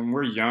because when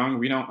we're young,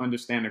 we don't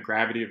understand the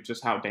gravity of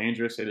just how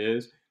dangerous it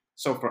is.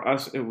 So for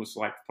us, it was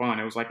like fun.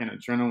 It was like an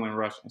adrenaline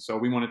rush. And so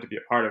we wanted to be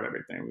a part of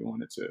everything. We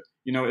wanted to,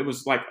 it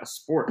was like a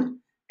sport.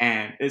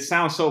 And it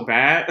sounds so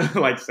bad,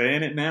 like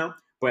saying it now,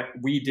 but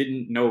we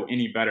didn't know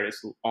any better.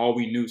 It's all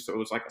we knew. So it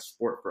was like a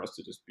sport for us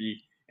to just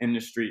be in the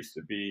streets,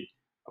 to be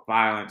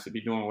violent, to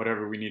be doing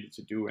whatever we needed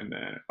to do. And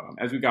then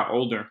as we got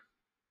older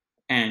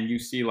and you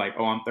see like,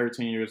 oh, I'm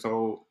 13 years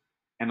old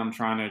and I'm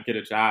trying to get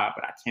a job,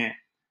 but I can't.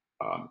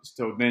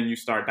 So then you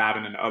start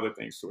diving into other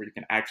things so where you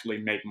can actually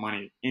make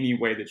money any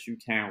way that you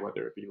can,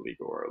 whether it be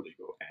legal or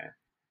illegal. And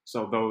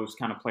so those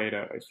kind of played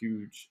a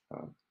huge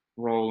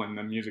role in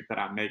the music that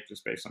I make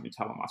just based on me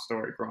telling my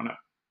story growing up.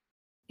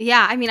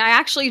 Yeah, I mean, I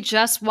actually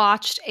just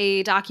watched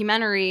a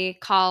documentary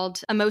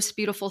called A Most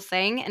Beautiful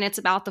Thing, and it's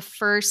about the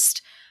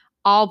first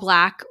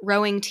all-Black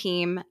rowing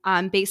team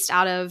based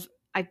out of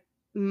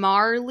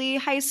Marley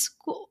High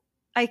School.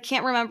 I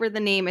can't remember the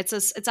name. It's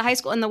a high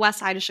school in the west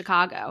side of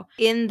Chicago.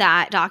 In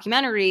that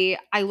documentary,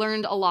 I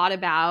learned a lot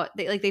about,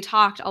 they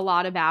talked a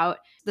lot about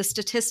the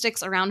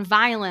statistics around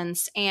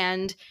violence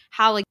and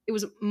how like it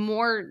was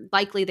more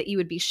likely that you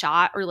would be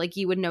shot or like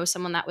you would know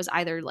someone that was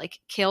either like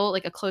killed,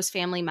 like a close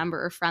family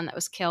member or friend that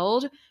was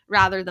killed,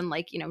 rather than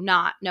like,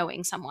 not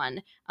knowing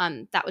someone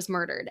that was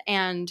murdered.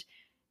 And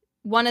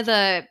one of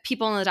the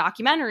people in the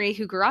documentary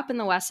who grew up in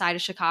the west side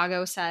of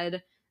Chicago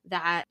said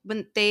that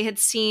when they had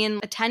seen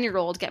a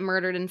 10-year-old get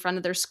murdered in front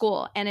of their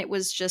school, and it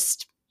was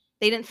just,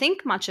 they didn't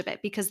think much of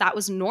it because that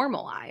was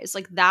normalized.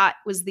 Like that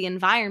was the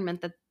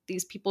environment that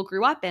these people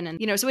grew up in.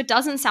 And, so it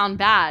doesn't sound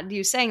bad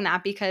you saying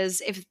that,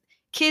 because if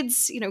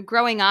kids,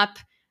 growing up,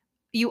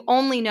 you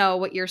only know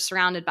what you're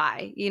surrounded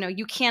by.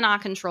 You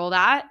cannot control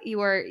that.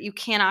 You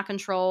cannot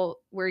control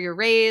where you're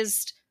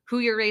raised, who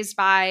you're raised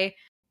by.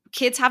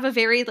 Kids have a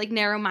very like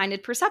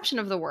narrow-minded perception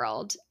of the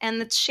world,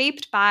 and it's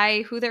shaped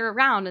by who they're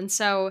around. And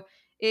so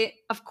it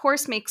of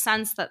course makes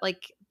sense that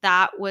like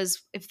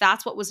if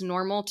that's what was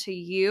normal to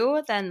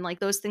you, then like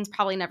those things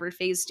probably never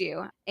fazed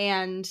you.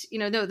 And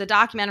the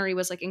documentary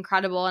was like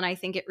incredible, and I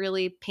think it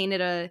really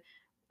painted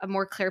a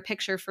more clear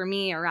picture for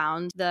me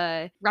around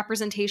the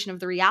representation of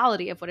the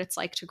reality of what it's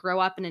like to grow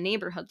up in a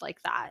neighborhood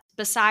like that.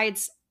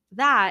 Besides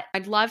that,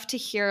 I'd love to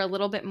hear a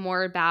little bit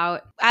more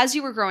about, as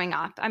you were growing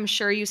up, I'm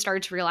sure you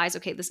started to realize,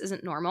 okay, this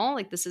isn't normal.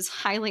 Like this is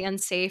highly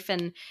unsafe.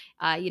 And,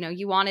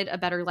 you wanted a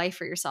better life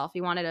for yourself.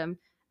 You wanted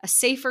a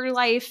safer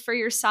life for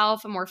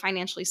yourself, a more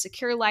financially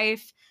secure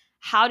life.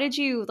 How did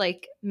you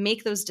like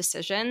make those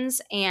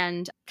decisions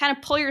and kind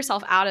of pull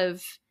yourself out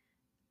of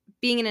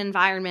being in an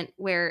environment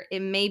where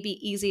it may be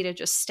easy to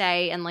just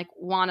stay and like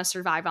want to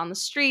survive on the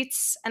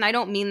streets? And I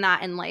don't mean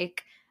that in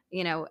like,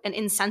 you know, an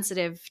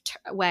insensitive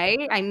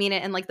way. I mean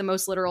it in like the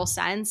most literal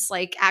sense,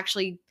 like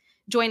actually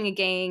joining a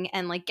gang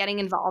and like getting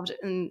involved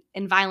in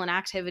violent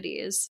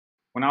activities.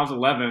 When I was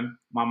 11,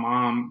 my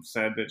mom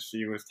said that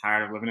she was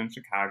tired of living in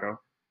Chicago.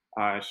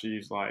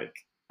 She's like,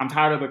 I'm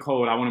tired of the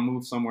cold. I want to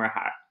move somewhere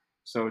hot.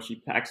 So she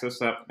packs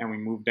us up and we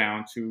moved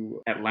down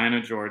to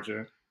Atlanta,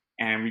 Georgia.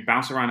 And we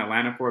bounced around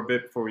Atlanta for a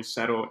bit before we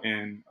settled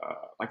in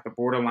like the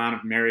borderline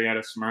of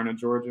Marietta, Smyrna,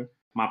 Georgia.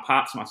 My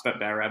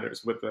stepdad rather,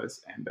 is with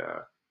us. And,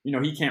 you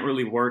know, he can't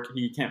really work.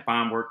 He can't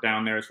find work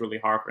down there. It's really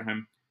hard for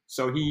him.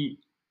 So he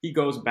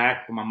goes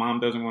back, but my mom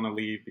doesn't want to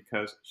leave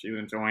because she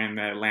was enjoying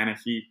the Atlanta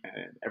heat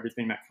and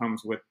everything that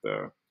comes with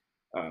the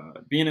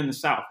being in the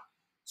South.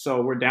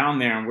 So we're down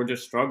there and we're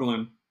just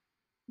struggling.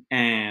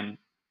 And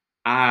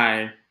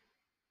I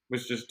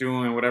was just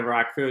doing whatever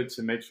I could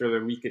to make sure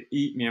that we could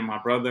eat, me and my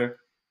brother.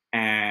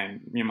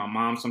 And me and my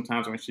mom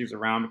sometimes when she's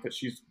around, because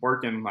she's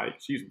working like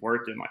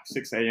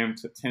 6 a.m.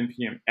 to 10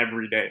 p.m.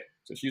 every day.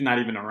 So she's not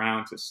even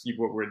around to see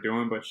what we're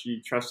doing, but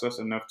she trusts us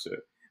enough to, at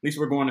least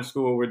we're going to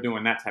school, we're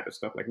doing that type of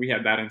stuff. Like we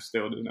had that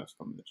instilled in us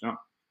from the jump.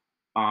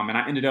 And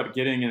I ended up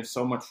getting in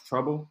so much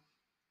trouble.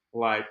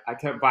 Like I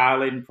kept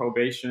violating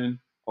probation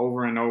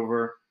over and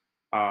over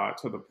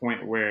to the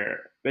point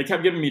where they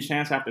kept giving me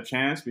chance after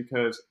chance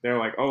because they're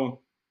like, oh,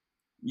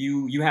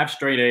 you have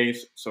straight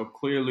A's, so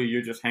clearly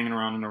you're just hanging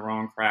around in the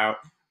wrong crowd,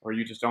 or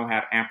you just don't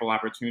have ample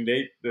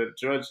opportunity. The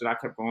judge that I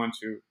kept going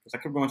to, because I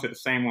kept going to the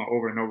same one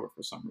over and over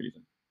for some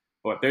reason,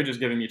 but they're just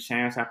giving me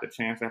chance after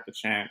chance after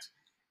chance.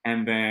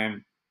 And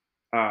then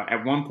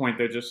at one point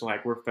they're just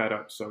like, we're fed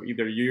up. So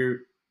either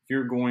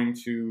you're going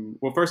to,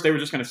 well, first they were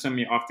just going to send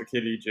me off to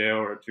kiddie jail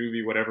or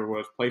juvie, whatever it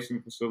was,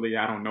 placement facility.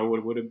 I don't know what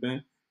it would have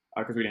been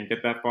because we didn't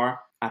get that far.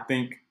 I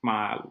think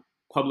my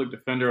public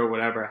defender or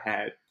whatever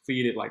had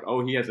pleaded like,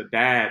 oh, he has a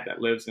dad that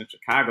lives in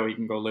Chicago. He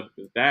can go live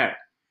with his dad.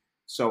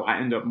 So I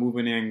ended up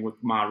moving in with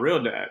my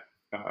real dad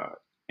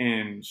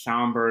in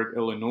Schaumburg,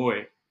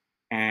 Illinois.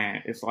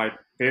 And it's like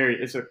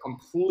it's a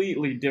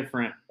completely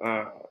different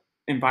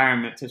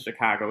environment to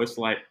Chicago. It's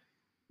like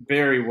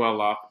very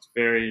well off. It's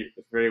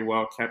very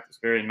well kept. It's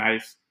very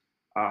nice.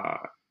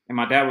 And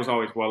my dad was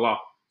always well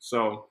off.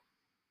 So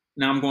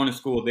now I'm going to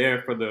school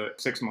there for the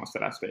 6 months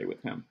that I stayed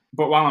with him.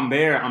 But while I'm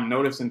there, I'm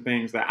noticing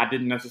things that I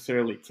didn't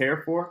necessarily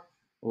care for.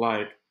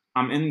 Like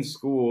I'm in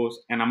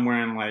schools and I'm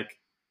wearing like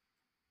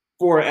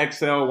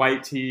 4XL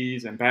white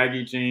tees and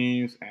baggy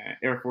jeans and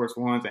Air Force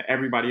Ones, and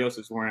everybody else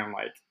is wearing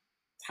like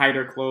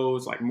tighter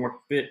clothes, like more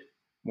fit,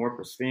 more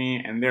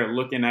pristine. And they're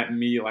looking at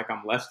me like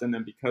I'm less than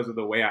them because of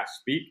the way I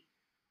speak.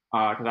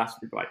 Because I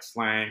speak like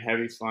slang,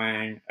 heavy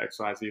slang,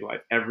 XYZ,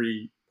 like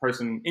every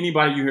person,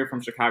 anybody you hear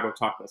from Chicago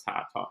talk, that's how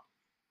I talk.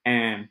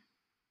 And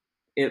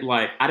it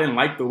like, I didn't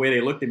like the way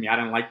they looked at me. I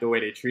didn't like the way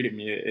they treated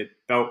me. It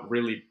felt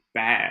really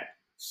bad.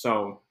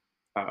 So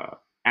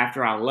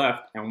after I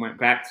left and went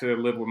back to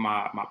live with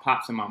my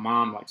pops and my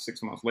mom like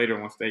 6 months later,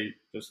 once they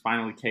just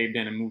finally caved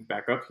in and moved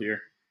back up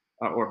here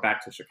or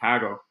back to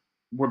Chicago,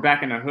 we're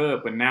back in the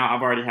hood, but now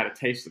I've already had a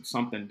taste of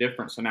something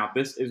different. So now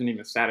this isn't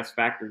even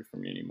satisfactory for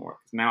me anymore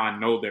because now I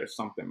know there's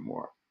something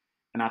more.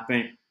 And I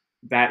think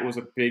that was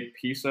a big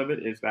piece of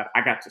it, is that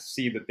I got to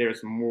see that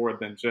there's more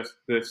than just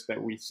this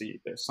that we see.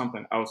 There's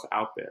something else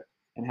out there.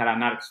 And had I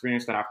not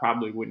experienced that, I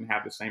probably wouldn't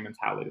have the same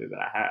mentality that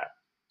I had.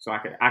 So I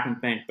can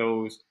thank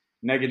those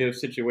negative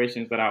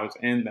situations that I was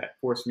in that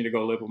forced me to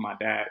go live with my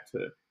dad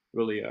to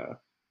really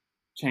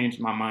change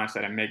my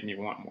mindset and make me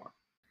want more.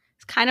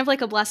 It's kind of like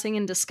a blessing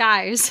in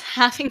disguise,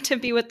 having to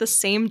be with the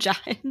same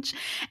judge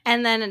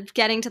and then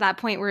getting to that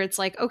point where it's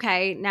like,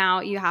 okay,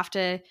 now you have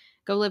to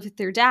go live with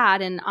your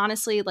dad. And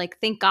honestly, like,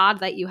 thank God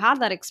that you had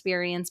that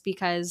experience,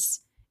 because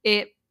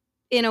it,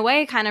 in a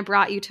way, kind of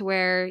brought you to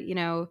where, you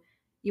know,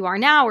 you are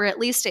now, or at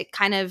least it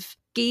kind of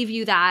gave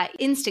you that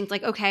instinct,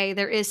 like, okay,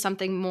 there is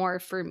something more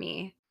for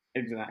me.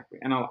 Exactly.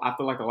 And I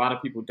feel like a lot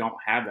of people don't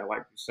have that, like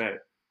you said,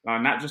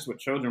 not just with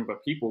children,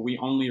 but people. We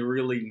only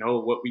really know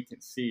what we can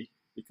see,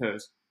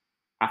 because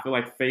I feel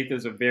like faith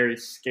is a very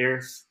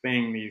scarce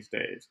thing these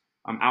days.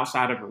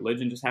 Outside of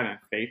religion, just having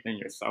faith in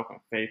yourself and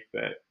faith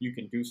that you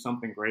can do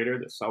something greater,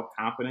 the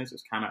self-confidence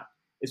is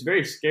it's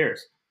very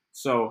scarce.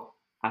 So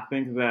I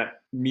think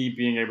that me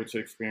being able to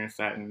experience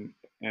that,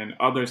 and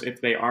others,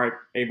 if they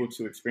are able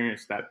to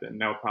experience that, then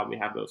they'll probably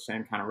have those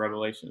same kind of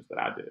revelations that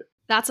I did.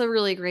 That's a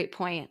really great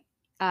point.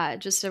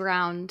 Just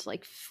around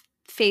like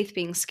faith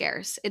being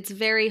scarce. It's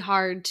very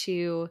hard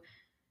to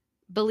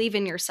believe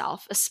in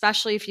yourself,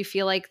 especially if you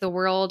feel like the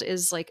world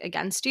is like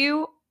against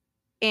you.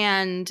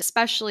 And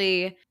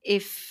especially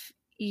if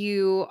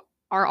you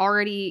are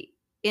already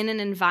in an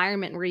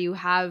environment where you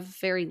have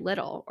very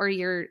little, or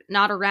you're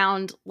not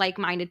around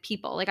like-minded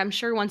people. Like, I'm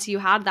sure once you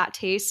had that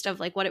taste of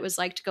like what it was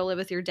like to go live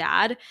with your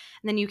dad, and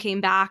then you came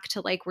back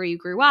to like where you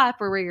grew up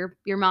or where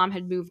your mom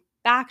had moved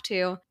back to,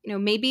 you know,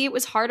 maybe it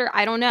was harder.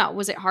 I don't know.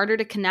 Was it harder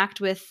to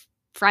connect with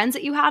friends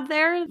that you had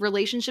there,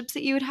 relationships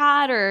that you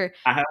had, or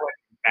I had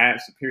like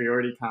bad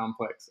superiority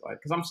complex, like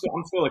because I'm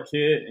still a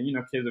kid, and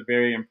kids are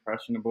very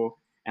impressionable,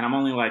 and I'm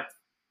only like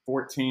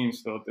 14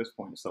 still at this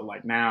point. So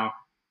like now,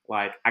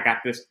 like I got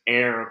this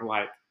air of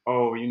like,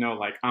 oh,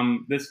 like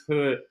I'm this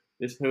hood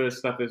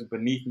stuff is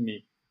beneath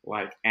me,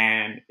 like,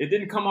 and it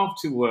didn't come off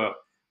too well.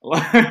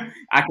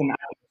 I can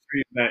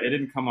agree that it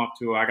didn't come off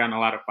too well. I got in a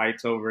lot of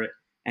fights over it,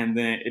 and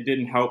then it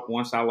didn't help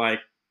once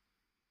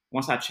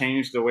I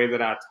changed the way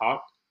that I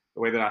talked,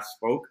 the way that I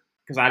spoke,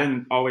 because I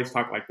didn't always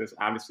talk like this,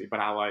 obviously, but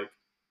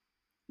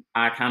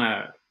I kind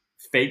of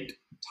faked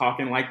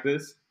talking like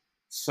this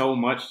so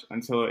much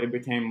until it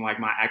became like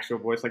my actual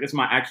voice. Like it's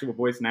my actual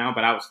voice now,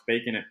 but I was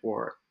faking it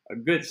for a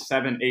good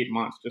 7, 8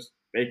 months, just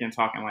faking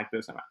talking like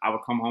this. And I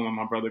would come home and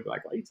my brother would be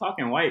like, "Why are you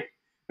talking white?"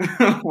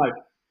 Like,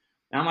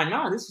 and I'm like,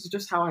 "No, this is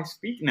just how I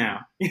speak now."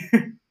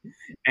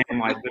 And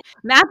like,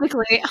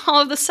 magically, all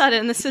of a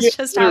sudden, this yeah, is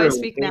just how I literally,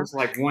 speak it now. was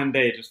like one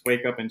day, just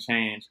wake up and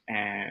change.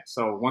 And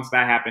so once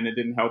that happened, it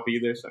didn't help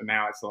either. So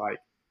now it's like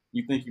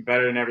you think you're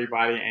better than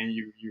everybody, and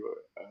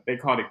they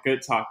called it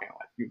good talking,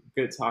 like you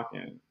good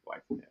talking,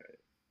 like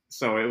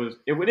so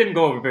it didn't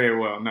go over very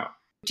well. No.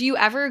 Do you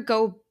ever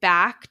go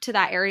back to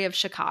that area of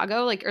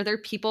Chicago? Like, are there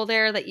people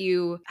there that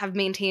you have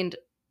maintained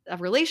a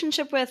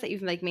relationship with, that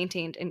you've like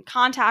maintained in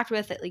contact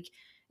with? That like,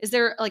 is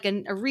there like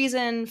a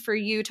reason for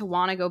you to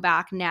want to go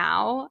back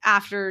now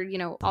after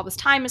all this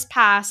time has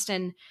passed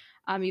and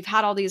you've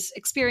had all these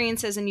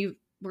experiences and you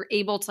were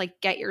able to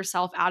like get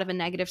yourself out of a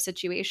negative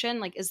situation?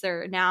 Like, is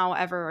there now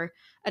ever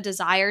a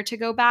desire to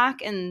go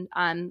back and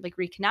like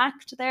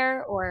reconnect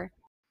there, or?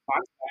 I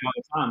do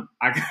that all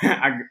the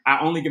time. I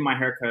only get my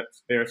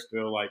haircuts there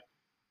still. Like,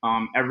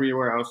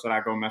 everywhere else that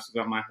I go messes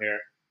up my hair.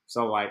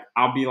 So like,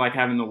 I'll be like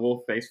having the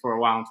wolf face for a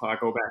while until I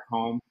go back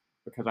home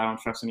because I don't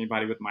trust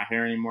anybody with my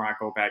hair anymore. I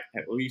go back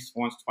at least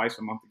once, twice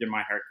a month to get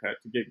my hair cut,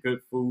 to get good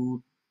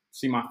food,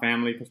 see my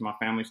family because my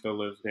family still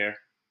lives there.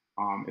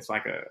 It's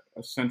like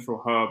a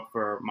central hub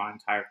for my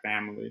entire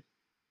family.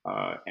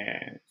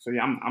 And so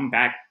yeah, I'm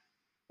back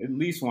at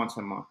least once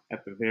a month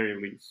at the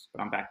very least,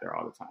 but I'm back there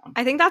all the time.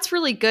 I think that's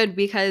really good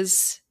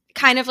because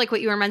kind of like what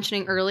you were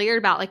mentioning earlier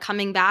about like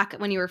coming back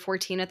when you were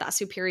 14 with that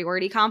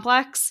superiority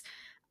complex.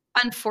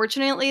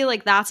 Unfortunately,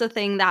 like that's a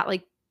thing that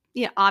like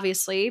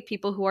obviously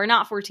people who are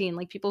not 14,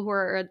 like people who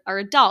are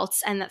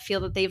adults and that feel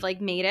that they've like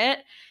made it,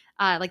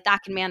 like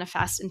that can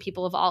manifest in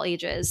people of all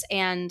ages.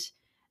 And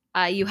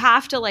you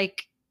have to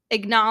like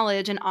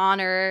acknowledge and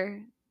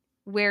honor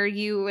where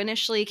you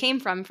initially came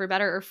from, for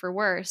better or for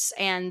worse,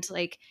 and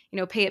like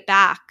pay it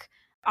back.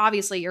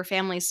 Obviously your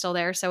family's still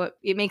there, so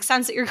it makes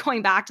sense that you're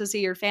going back to see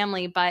your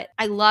family, but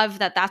I love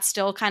that that's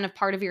still kind of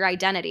part of your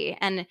identity,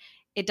 and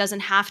it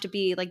doesn't have to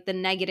be like the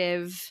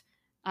negative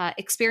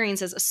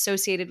experiences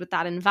associated with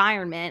that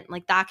environment.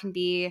 Like that can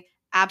be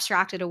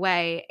abstracted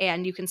away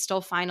and you can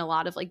still find a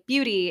lot of like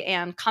beauty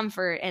and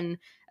comfort and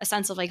a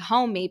sense of like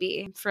home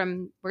maybe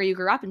from where you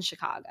grew up in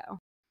Chicago.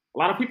 A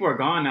lot of people are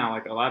gone now.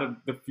 Like a lot of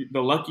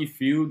the lucky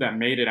few that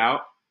made it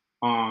out,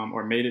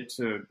 or made it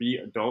to be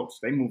adults,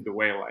 they moved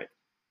away. Like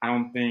I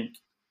don't think,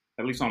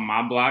 at least on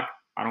my block,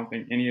 I don't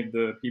think any of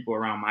the people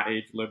around my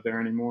age live there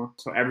anymore.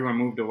 So everyone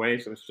moved away.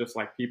 So it's just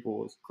like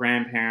people's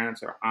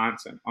grandparents or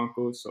aunts and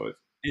uncles. So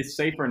it's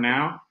safer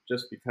now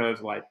just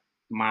because like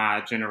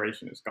my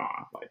generation is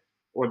gone. Like,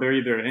 or they're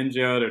either in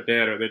jail or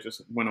dead or they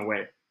just went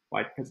away.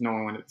 Like, because no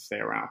one wanted to stay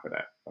around for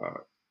that.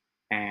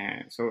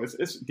 And so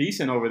it's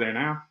decent over there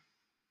now.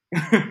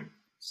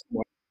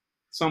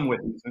 somewhat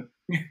decent.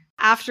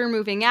 After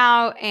moving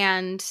out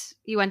and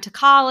you went to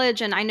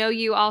college, and I know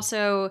you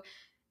also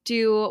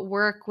do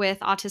work with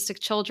autistic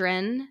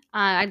children.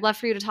 I'd love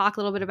for you to talk a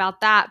little bit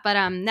about that.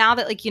 But now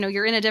that like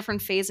you're in a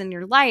different phase in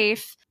your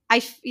life,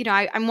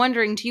 I'm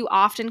wondering, do you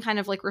often kind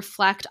of like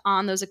reflect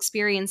on those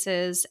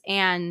experiences,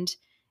 and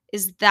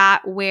is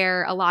that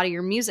where a lot of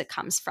your music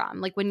comes from?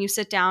 Like when you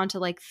sit down to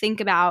like think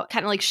about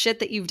kind of like shit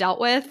that you've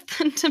dealt with,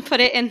 to put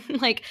it in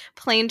like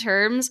plain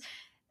terms,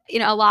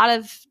 a lot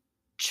of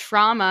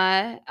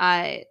trauma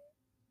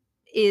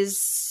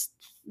is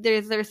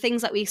there are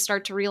things that we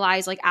start to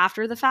realize like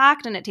after the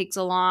fact, and it takes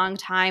a long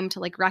time to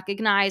like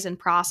recognize and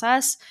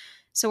process.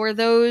 So are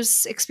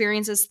those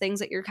experiences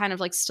things that you're kind of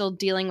like still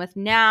dealing with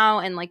now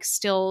and like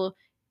still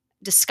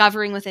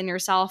discovering within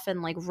yourself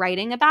and like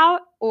writing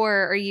about,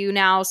 or are you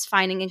now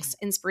finding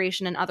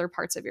inspiration in other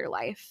parts of your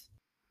life?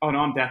 Oh no,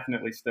 I'm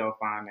definitely still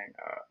finding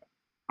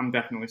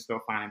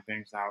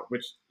things out,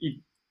 which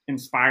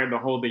inspired the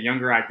whole "The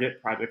Younger I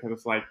Get" project. Because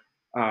it's like,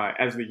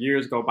 as the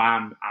years go by,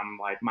 I'm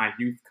like, my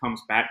youth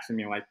comes back to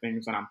me, like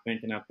things that I'm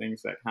thinking of,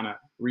 things that kind of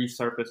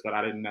resurface that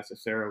I didn't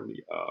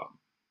necessarily,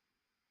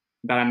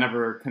 that I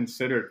never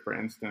considered. For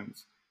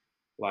instance,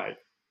 like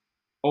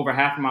over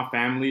half of my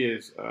family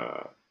is,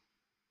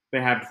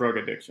 they have drug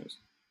addictions,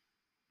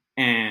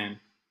 and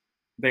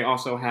they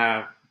also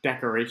have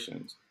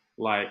decorations.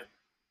 Like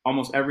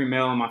almost every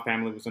male in my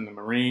family was in the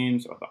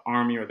Marines or the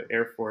Army or the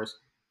Air Force,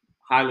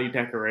 highly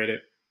decorated,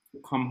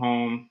 come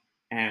home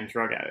and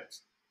drug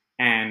addicts.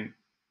 And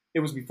it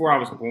was before I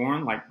was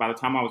born. Like by the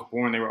time I was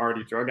born, they were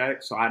already drug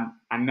addicts. So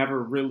I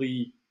never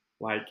really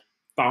like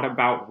thought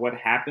about what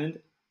happened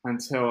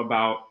until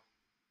about,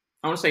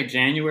 I want to say,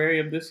 January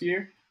of this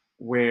year,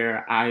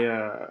 where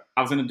I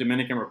was in the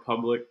Dominican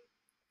Republic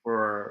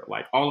for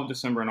like all of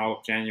December and all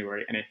of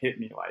January, and it hit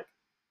me like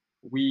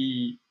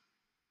we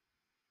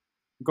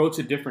go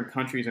to different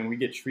countries and we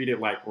get treated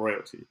like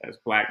royalty as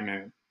Black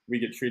men. We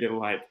get treated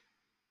like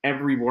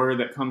every word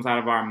that comes out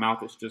of our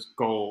mouth is just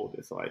gold.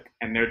 It's like,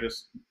 and they're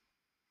just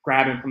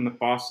grabbing from the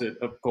faucet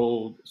of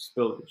gold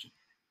spillage.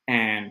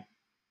 And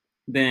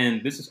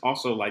then this is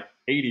also like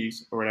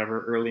 80s or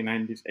whatever, early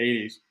 90s,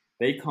 80s.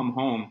 They come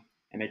home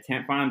and they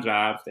can't find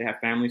jobs. They have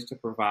families to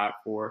provide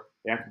for.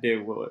 They have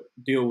to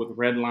deal with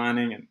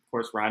redlining and, of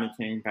course, Rodney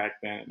King back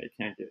then. And they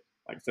can't get,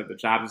 like I said, the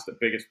job is the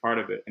biggest part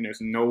of it. And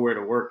there's nowhere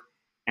to work.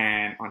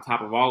 And on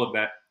top of all of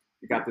that,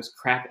 you got this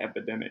crack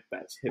epidemic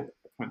that's hit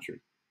the country.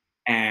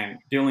 And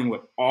dealing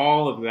with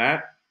all of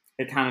that,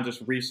 it kind of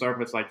just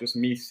resurfaced, like just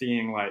me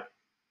seeing like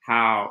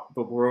how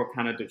the world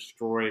kind of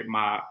destroyed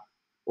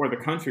or the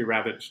country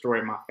rather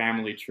destroyed my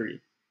family tree.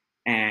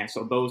 And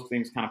so those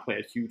things kind of play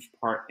a huge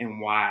part in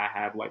why I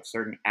have like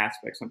certain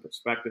aspects and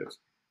perspectives,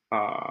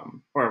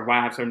 or why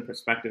I have certain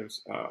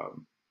perspectives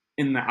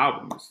in the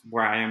albums.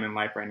 Where I am in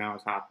life right now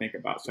is how I think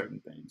about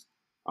certain things.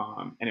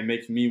 And it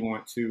makes me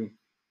want to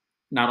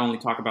not only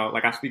talk about,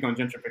 like I speak on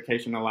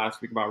gentrification a lot, I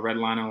speak about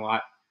redlining a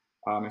lot,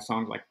 in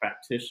songs like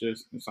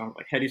Factitious, and songs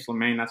like Hedy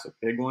Slimane, that's a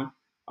big one.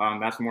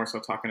 That's more so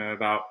talking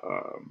about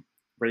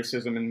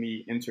racism in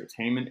the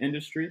entertainment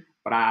industry.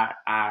 But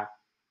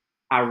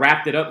I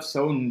wrapped it up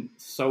so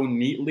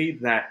neatly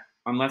that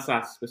unless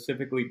I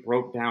specifically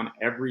broke down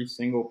every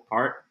single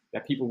part,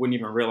 that people wouldn't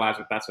even realize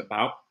what that's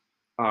about.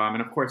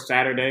 And of course,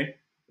 Saturday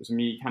was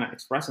me kind of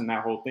expressing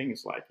that whole thing.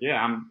 It's like,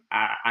 yeah,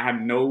 I have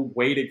no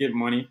way to get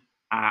money.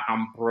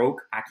 I'm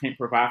broke. I can't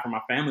provide for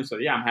my family. So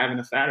yeah, I'm having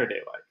a Saturday.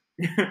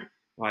 Like,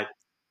 like,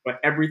 but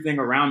everything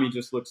around me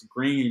just looks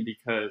green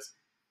because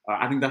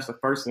I think that's the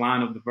first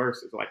line of the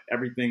verse. Is like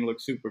everything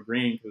looks super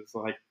green because it's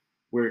like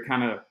we're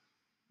kind of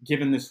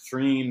given this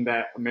dream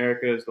that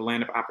America is the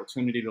land of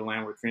opportunity, the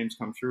land where dreams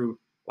come true,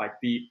 like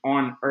the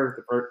on earth,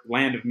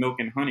 land of milk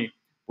and honey.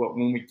 But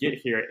when we get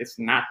here, it's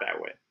not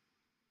that way.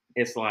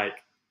 It's like,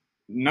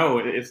 no,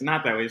 it's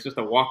not that way. It's just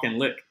a walk and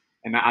lick.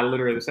 And I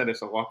literally said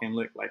it's a walk and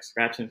lick, like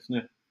scratch and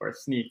sniff or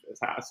sneak is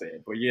how I say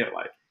it. But yeah,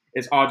 like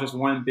it's all just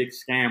one big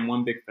scam,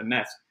 one big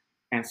finesse.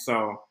 And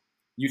so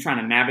you trying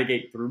to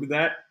navigate through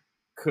that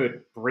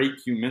could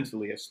break you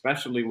mentally,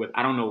 especially with,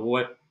 I don't know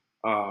what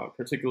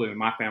particularly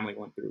my family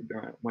went through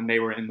when they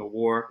were in the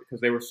war,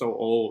 because they were so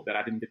old that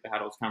I didn't get to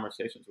have those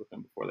conversations with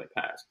them before they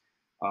passed.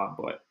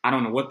 But I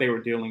don't know what they were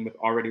dealing with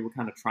already, what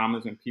kind of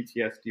traumas and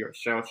PTSD or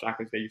shell shock,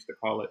 as they used to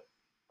call it,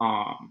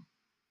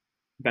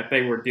 that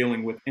they were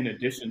dealing with in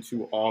addition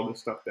to all the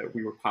stuff that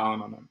we were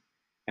piling on them.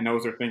 And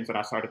those are things that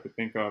I started to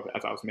think of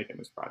as I was making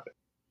this project.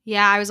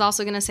 Yeah, I was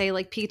also going to say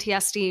like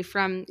PTSD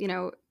from,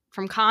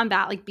 from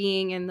combat, like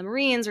being in the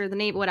Marines or the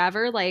Navy,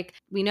 whatever. Like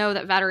we know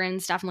that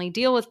veterans definitely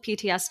deal with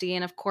PTSD.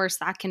 And of course,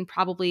 that can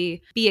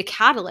probably be a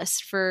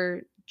catalyst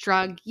for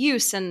drug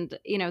use and,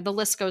 the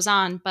list goes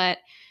on. But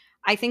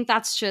I think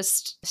that's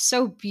just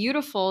so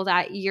beautiful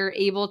that you're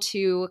able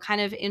to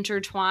kind of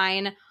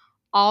intertwine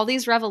all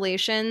these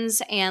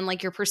revelations and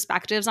like your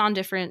perspectives on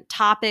different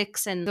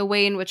topics and the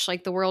way in which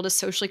like the world is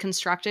socially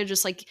constructed,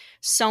 just like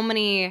so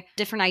many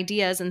different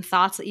ideas and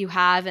thoughts that you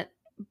have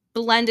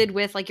blended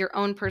with like your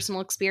own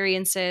personal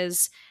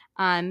experiences,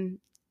 and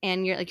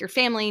your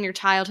family and your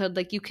childhood.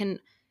 Like you can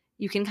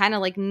kind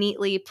of like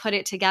neatly put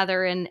it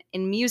together in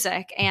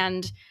music.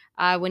 And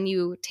when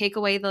you take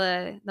away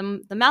the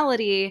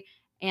melody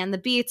and the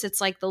beats,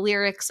 it's like the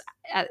lyrics,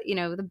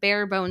 the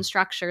bare bone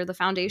structure, the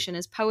foundation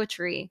is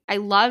poetry. I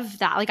love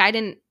that. Like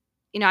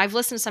I've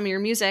listened to some of your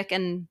music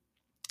and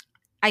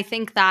I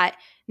think that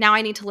now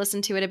I need to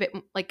listen to it a bit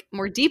like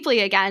more deeply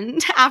again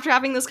after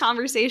having this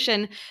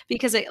conversation,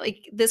 because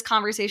this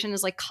conversation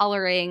is like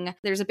coloring.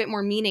 There's a bit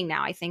more meaning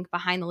now, I think,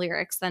 behind the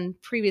lyrics than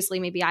previously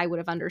maybe I would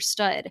have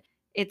understood.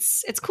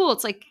 It's cool.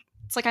 It's like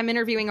I'm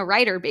interviewing a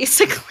writer,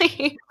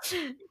 basically.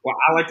 Well,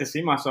 I like to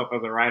see myself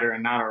as a writer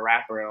and not a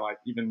rapper. Like,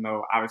 even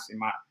though obviously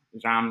my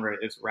genre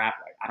is rap,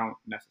 like I don't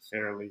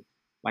necessarily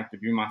like to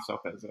view myself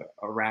as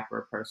a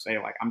rapper per se.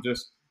 Like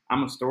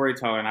I'm a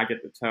storyteller, and I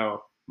get to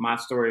tell my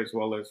story as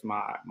well as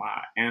my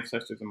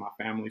ancestors and my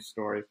family's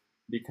stories,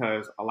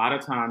 because a lot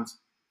of times,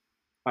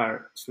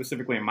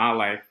 specifically in my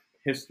life,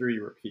 history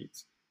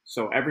repeats.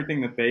 So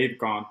everything that they've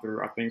gone through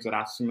are things that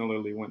I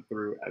similarly went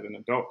through as an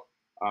adult.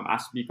 I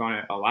speak on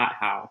it a lot,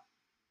 how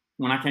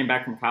when I came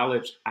back from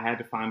college, I had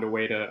to find a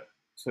way to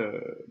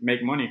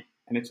make money.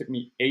 And it took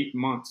me 8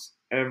 months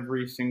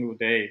every single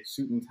day,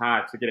 suit and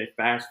tie, to get a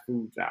fast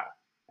food job.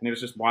 And it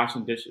was just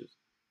washing dishes.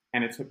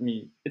 And it took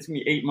me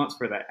 8 months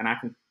for that.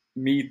 And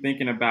me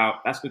thinking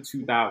about, that's the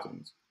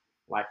 2000s.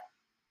 Like,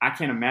 I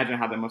can't imagine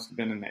how that must have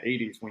been in the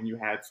 80s when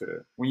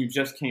you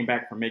just came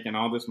back from making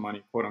all this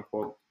money, quote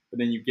unquote. But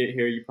then you get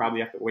here, you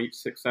probably have to wait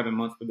 6-7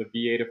 months for the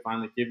VA to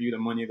finally give you the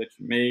money that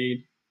you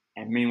made.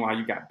 And meanwhile,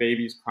 you got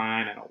babies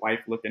crying and a wife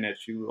looking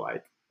at you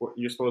like,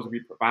 you're supposed to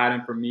be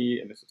providing for me.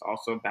 And this is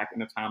also back in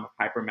the time of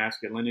hyper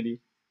masculinity,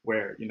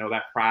 where, you know,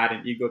 that pride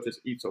and ego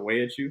just eats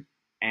away at you.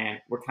 And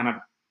we're kind of,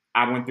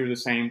 I went through the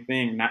same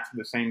thing, not to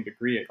the same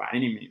degree by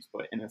any means,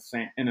 but in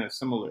a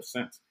similar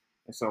sense.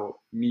 And so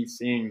me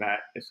seeing that,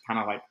 it's kind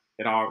of like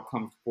it all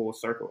comes full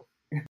circle.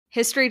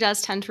 History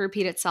does tend to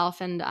repeat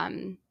itself. And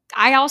I'm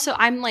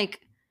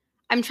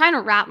trying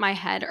to wrap my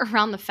head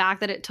around the fact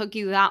that it took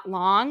you that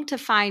long to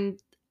find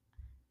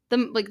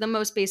the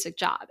most basic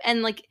job.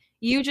 And like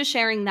you just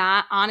sharing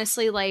that,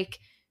 honestly, like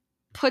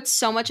puts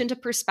so much into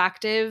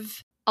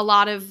perspective a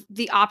lot of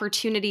the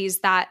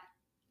opportunities that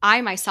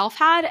I myself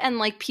had and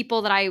like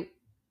people that I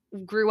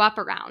grew up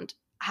around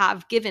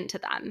have given to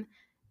them.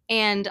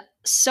 And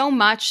so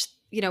much,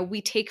 you know,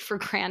 we take for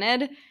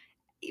granted,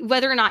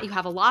 whether or not you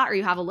have a lot or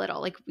you have a little.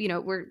 Like, you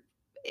know,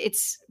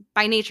 it's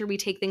by nature we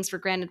take things for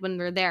granted when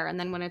they're there, and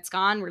then when it's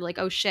gone we're like,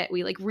 oh shit,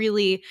 we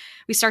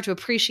start to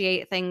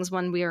appreciate things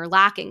when we are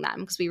lacking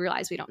them because we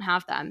realize we don't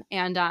have them.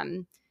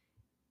 And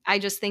I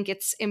just think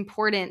it's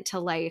important to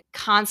like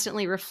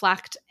constantly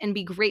reflect and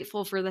be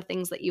grateful for the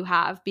things that you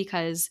have,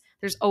 because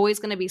there's always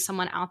going to be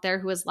someone out there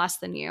who is less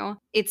than you.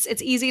 It's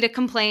easy to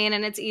complain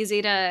and it's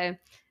easy to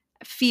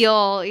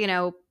feel, you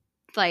know,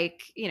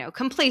 like, you know,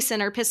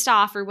 complacent or pissed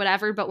off or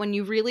whatever, but when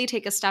you really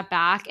take a step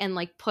back and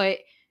like put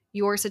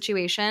your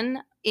situation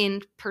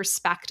in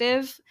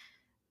perspective,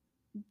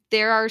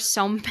 there are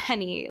so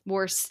many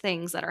worse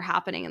things that are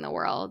happening in the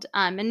world.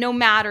 And no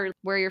matter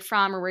where you're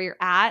from or where you're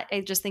at,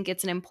 I just think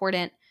it's an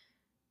important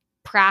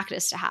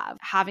practice to have,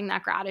 having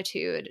that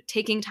gratitude,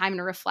 taking time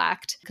to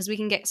reflect, because we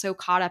can get so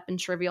caught up in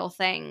trivial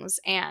things.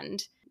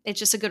 And it's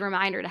just a good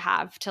reminder to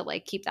have to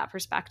like keep that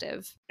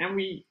perspective. And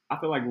I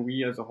feel like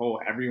we as a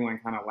whole, everyone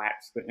kind of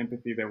lacks the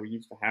empathy that we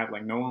used to have.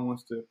 Like no one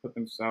wants to put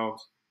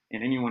themselves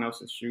in anyone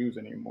else's shoes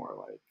anymore.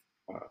 Like,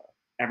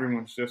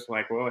 everyone's just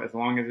like, well, as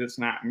long as it's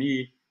not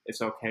me,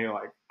 it's okay.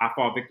 Like I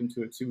fall victim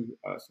to it too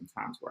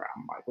sometimes, where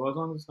I'm like, well, as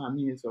long as it's not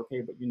me, it's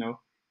okay. But you know,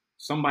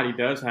 somebody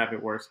does have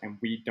it worse, and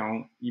we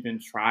don't even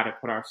try to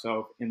put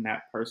ourselves in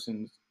that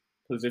person's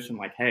position.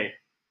 Like, hey,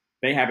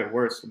 they have it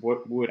worse.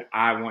 What would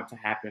I want to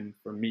happen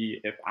for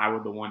me if I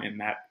were the one in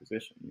that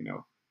position? You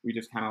know, we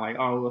just kind of like,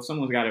 oh, well,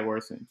 someone's got it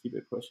worse, and keep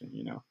it pushing.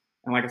 You know,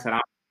 and like I said,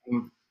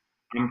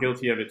 I'm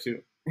guilty of it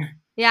too.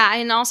 Yeah,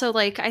 and also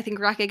like I think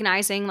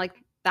recognizing like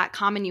that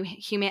common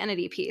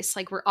humanity piece.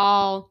 Like we're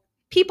all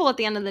people at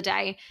the end of the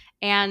day,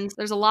 and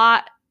there's a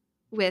lot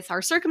with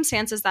our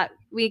circumstances that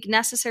we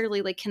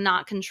necessarily like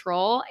cannot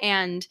control,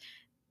 and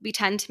we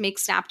tend to make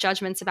snap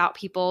judgments about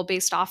people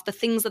based off the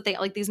things that they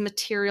like, these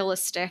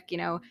materialistic, you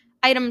know,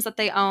 items that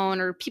they own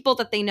or people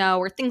that they know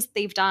or things that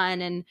they've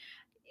done. And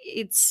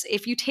it's,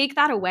 if you take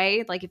that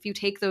away, like if you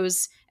take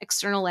those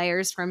external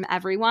layers from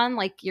everyone,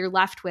 like you're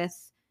left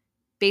with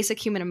basic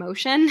human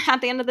emotion at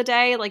the end of the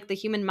day. Like the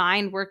human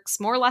mind works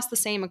more or less the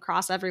same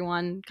across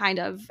everyone, kind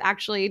of.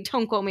 Actually,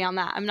 don't quote me on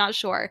that, I'm not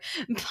sure.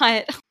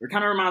 But it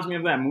kind of reminds me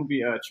of that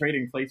movie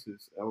Trading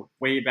Places,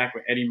 way back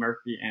with Eddie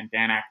Murphy and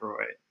Dan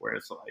Aykroyd, where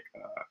it's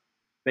like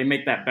they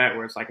make that bet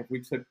where it's like, if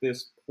we took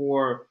this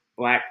poor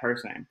black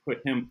person and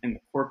put him in the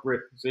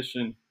corporate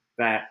position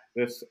that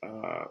this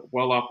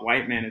well-off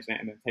white man is in,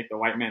 and then take the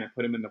white man and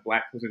put him in the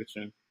black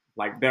position,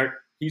 like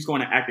he's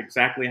going to act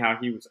exactly how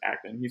he was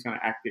acting. He's going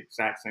to act the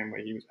exact same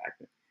way he was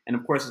acting. And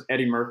of course, it's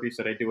Eddie Murphy,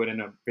 so they do it in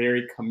a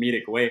very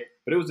comedic way.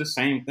 But it was the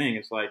same thing.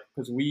 It's like,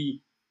 because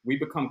we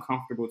become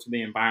comfortable to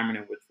the environment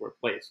in which we're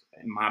placed,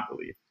 in my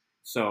belief.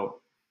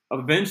 So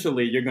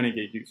eventually, you're going to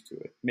get used to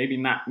it. Maybe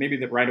not.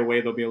 Maybe right away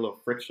there'll be a little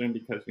friction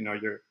because you know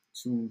you're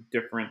two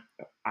different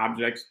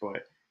objects.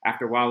 But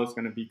after a while, it's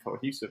going to be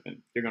cohesive, and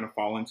you're going to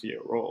fall into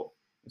your role.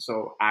 And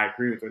so I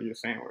agree with what you're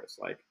saying, where it's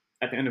like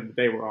at the end of the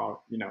day, we're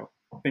all, you know,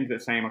 think the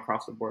same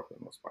across the board for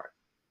the most part.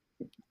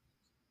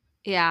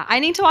 Yeah, I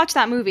need to watch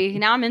that movie.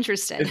 Now I'm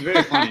interested. It's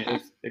very funny.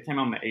 It came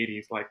out in the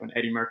 80s, like when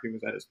Eddie Murphy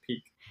was at his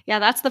peak. Yeah,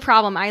 that's the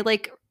problem.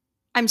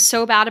 I'm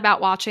so bad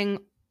about watching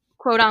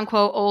quote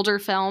unquote older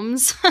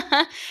films,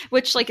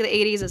 which like the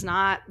 80s is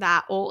not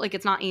that old. Like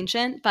it's not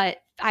ancient, but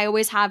I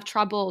always have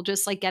trouble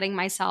just like getting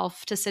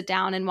myself to sit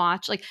down and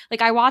watch.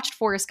 Like I watched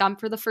Forrest Gump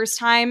for the first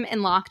time in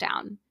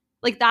lockdown.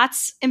 Like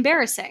that's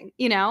embarrassing,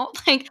 you know,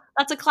 like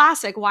that's a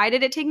classic. Why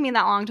did it take me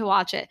that long to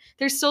watch it?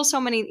 There's still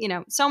so many, you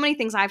know, so many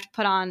things I have to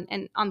put on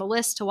and on the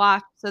list to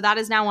watch. So that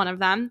is now one of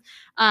them.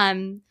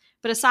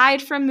 But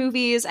aside from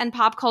movies and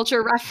pop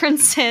culture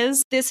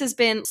references, this has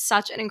been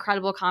such an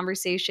incredible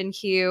conversation,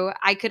 Hugh.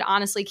 I could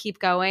honestly keep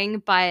going,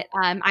 but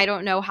I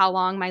don't know how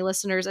long my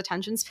listeners'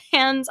 attention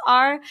spans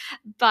are.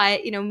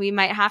 But, you know, we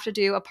might have to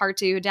do a part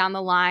 2 down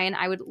the line.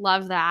 I would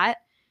love that.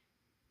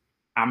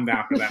 I'm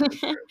down for that for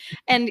sure.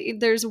 And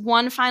there's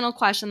one final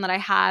question that I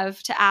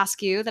have to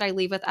ask you that I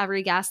leave with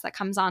every guest that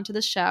comes onto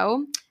the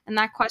show. And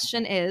that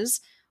question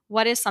is,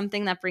 what is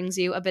something that brings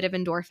you a bit of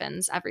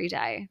endorphins every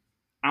day?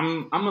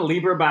 I'm a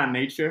Libra by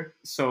nature.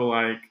 So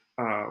like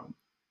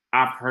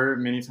I've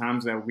heard many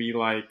times that we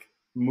like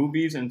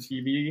movies and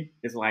TV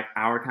is like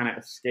our kind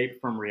of escape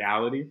from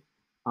reality.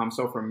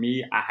 So for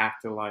me, I have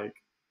to like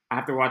I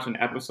have to watch an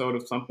episode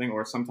of something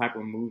or some type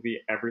of movie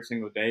every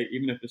single day,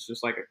 even if it's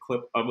just like a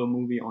clip of a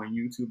movie on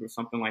YouTube or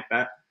something like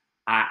that.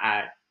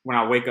 I when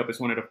I wake up, it's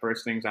one of the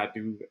first things I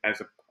do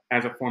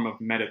as a form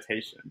of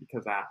meditation,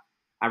 because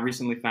I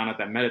recently found out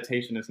that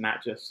meditation is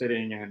not just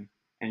sitting and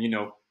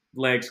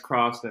legs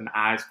crossed and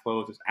eyes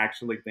closed. It's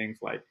actually things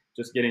like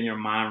just getting your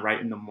mind right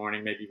in the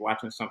morning, maybe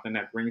watching something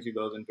that brings you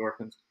those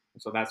endorphins.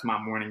 And so that's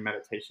my morning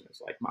meditation.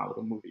 It's like my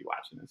little movie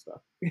watching and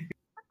stuff.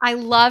 I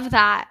love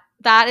that.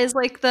 That is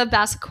like the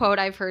best quote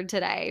I've heard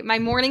today. My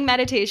morning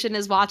meditation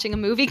is watching a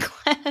movie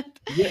clip.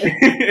 Yeah.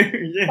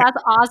 Yeah.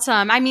 That's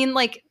awesome. I mean,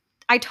 like,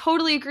 I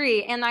totally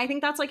agree. And I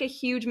think that's like a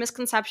huge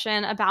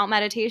misconception about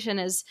meditation,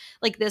 is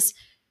like this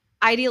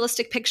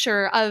idealistic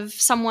picture of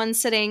someone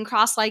sitting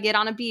cross-legged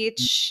on a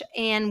beach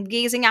and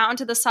gazing out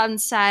into the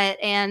sunset,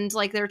 and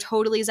like they're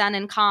totally zen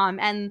and calm.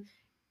 And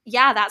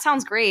yeah, that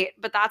sounds great,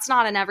 but that's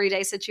not an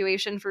everyday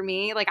situation for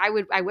me. Like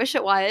I wish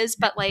it was,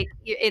 but like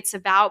it's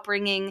about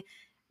bringing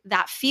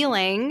that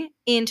feeling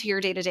into your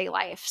day-to-day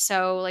life.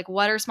 So like,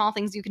 what are small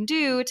things you can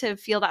do to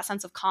feel that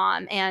sense of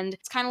calm? And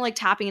it's kind of like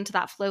tapping into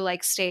that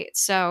flow-like state.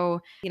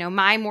 So,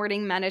 my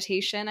morning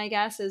meditation, I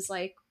guess, is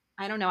like,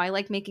 I don't know, I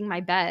like making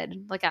my bed.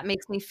 Like that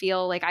makes me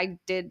feel like I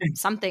did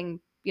something,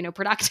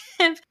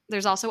 productive.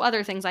 There's also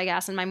other things, I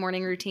guess, in my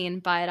morning routine,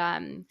 but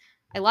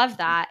I love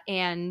that.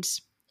 And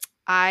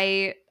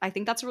I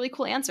think that's a really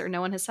cool answer.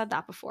 No one has said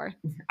that before.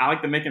 I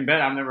like the making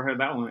bed. I've never heard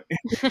that one.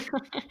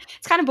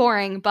 It's kind of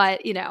boring, but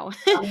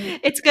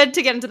it's good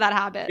to get into that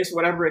habit. It's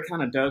whatever it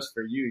kind of does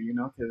for you,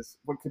 because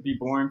what could be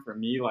boring for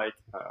me, like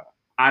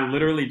I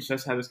literally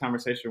just had this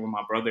conversation with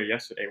my brother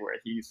yesterday where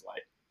he's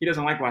like, he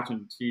doesn't like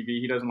watching TV,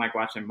 he doesn't like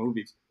watching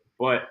movies,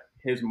 but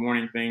his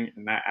morning thing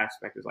in that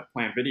aspect is like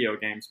playing video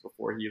games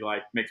before he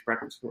like makes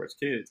breakfast for his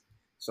kids.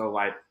 So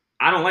like,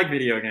 I don't like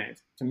video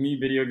games. To me,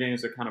 video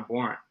games are kind of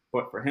boring.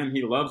 But for him,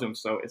 he loves them.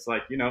 So it's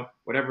like,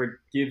 whatever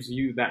gives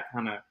you that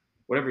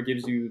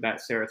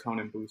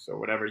serotonin boost or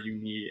whatever you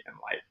need in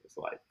life, it's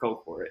like,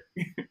 go for it.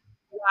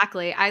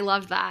 Exactly. I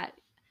love that.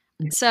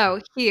 So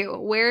Hugh,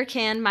 where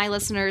can my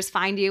listeners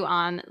find you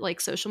on like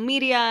social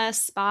media,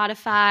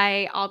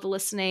 Spotify, all the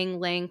listening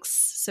links,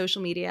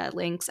 social media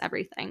links,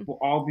 everything? Well,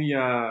 all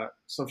the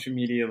social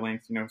media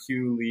links,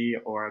 Hugh Lee,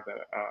 or the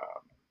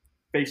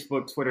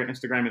Facebook, Twitter,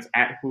 Instagram is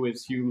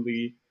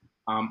 @whoishughley.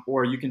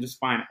 Or you can just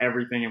find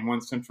everything in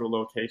one central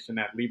location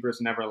at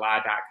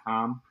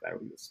librasneverlie.com. That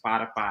would be the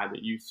Spotify, the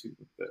YouTube,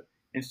 the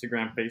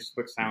Instagram,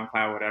 Facebook,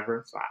 SoundCloud,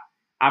 whatever. So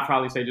I'd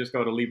probably say just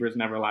go to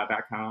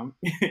librasneverlie.com,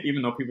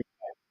 even though people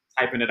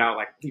are typing it out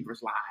like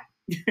Libras Lie.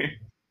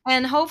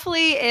 And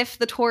hopefully if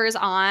the tour is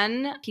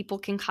on, people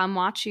can come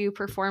watch you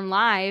perform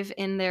live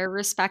in their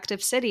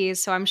respective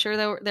cities. So I'm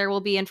sure there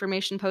will be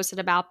information posted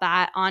about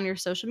that on your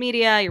social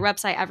media, your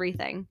website,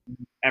 everything.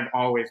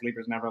 Always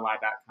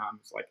librasneverlie.com.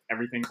 It's like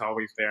everything's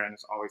always there, and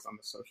it's always on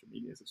the social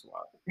medias as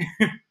well.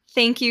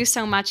 Thank you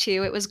so much,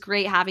 Hugh. It was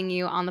great having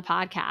you on the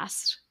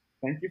podcast.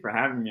 Thank you for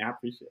having me. I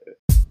appreciate it.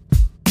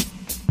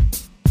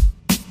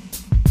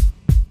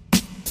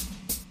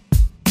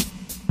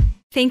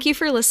 Thank you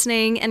for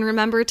listening, and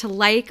remember to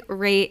like,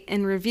 rate,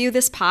 and review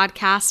this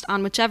podcast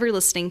on whichever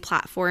listening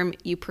platform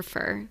you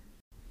prefer.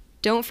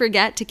 Don't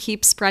forget to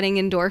keep spreading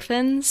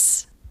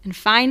endorphins and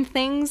find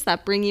things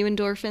that bring you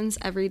endorphins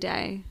every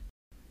day.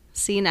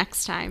 See you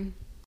next time.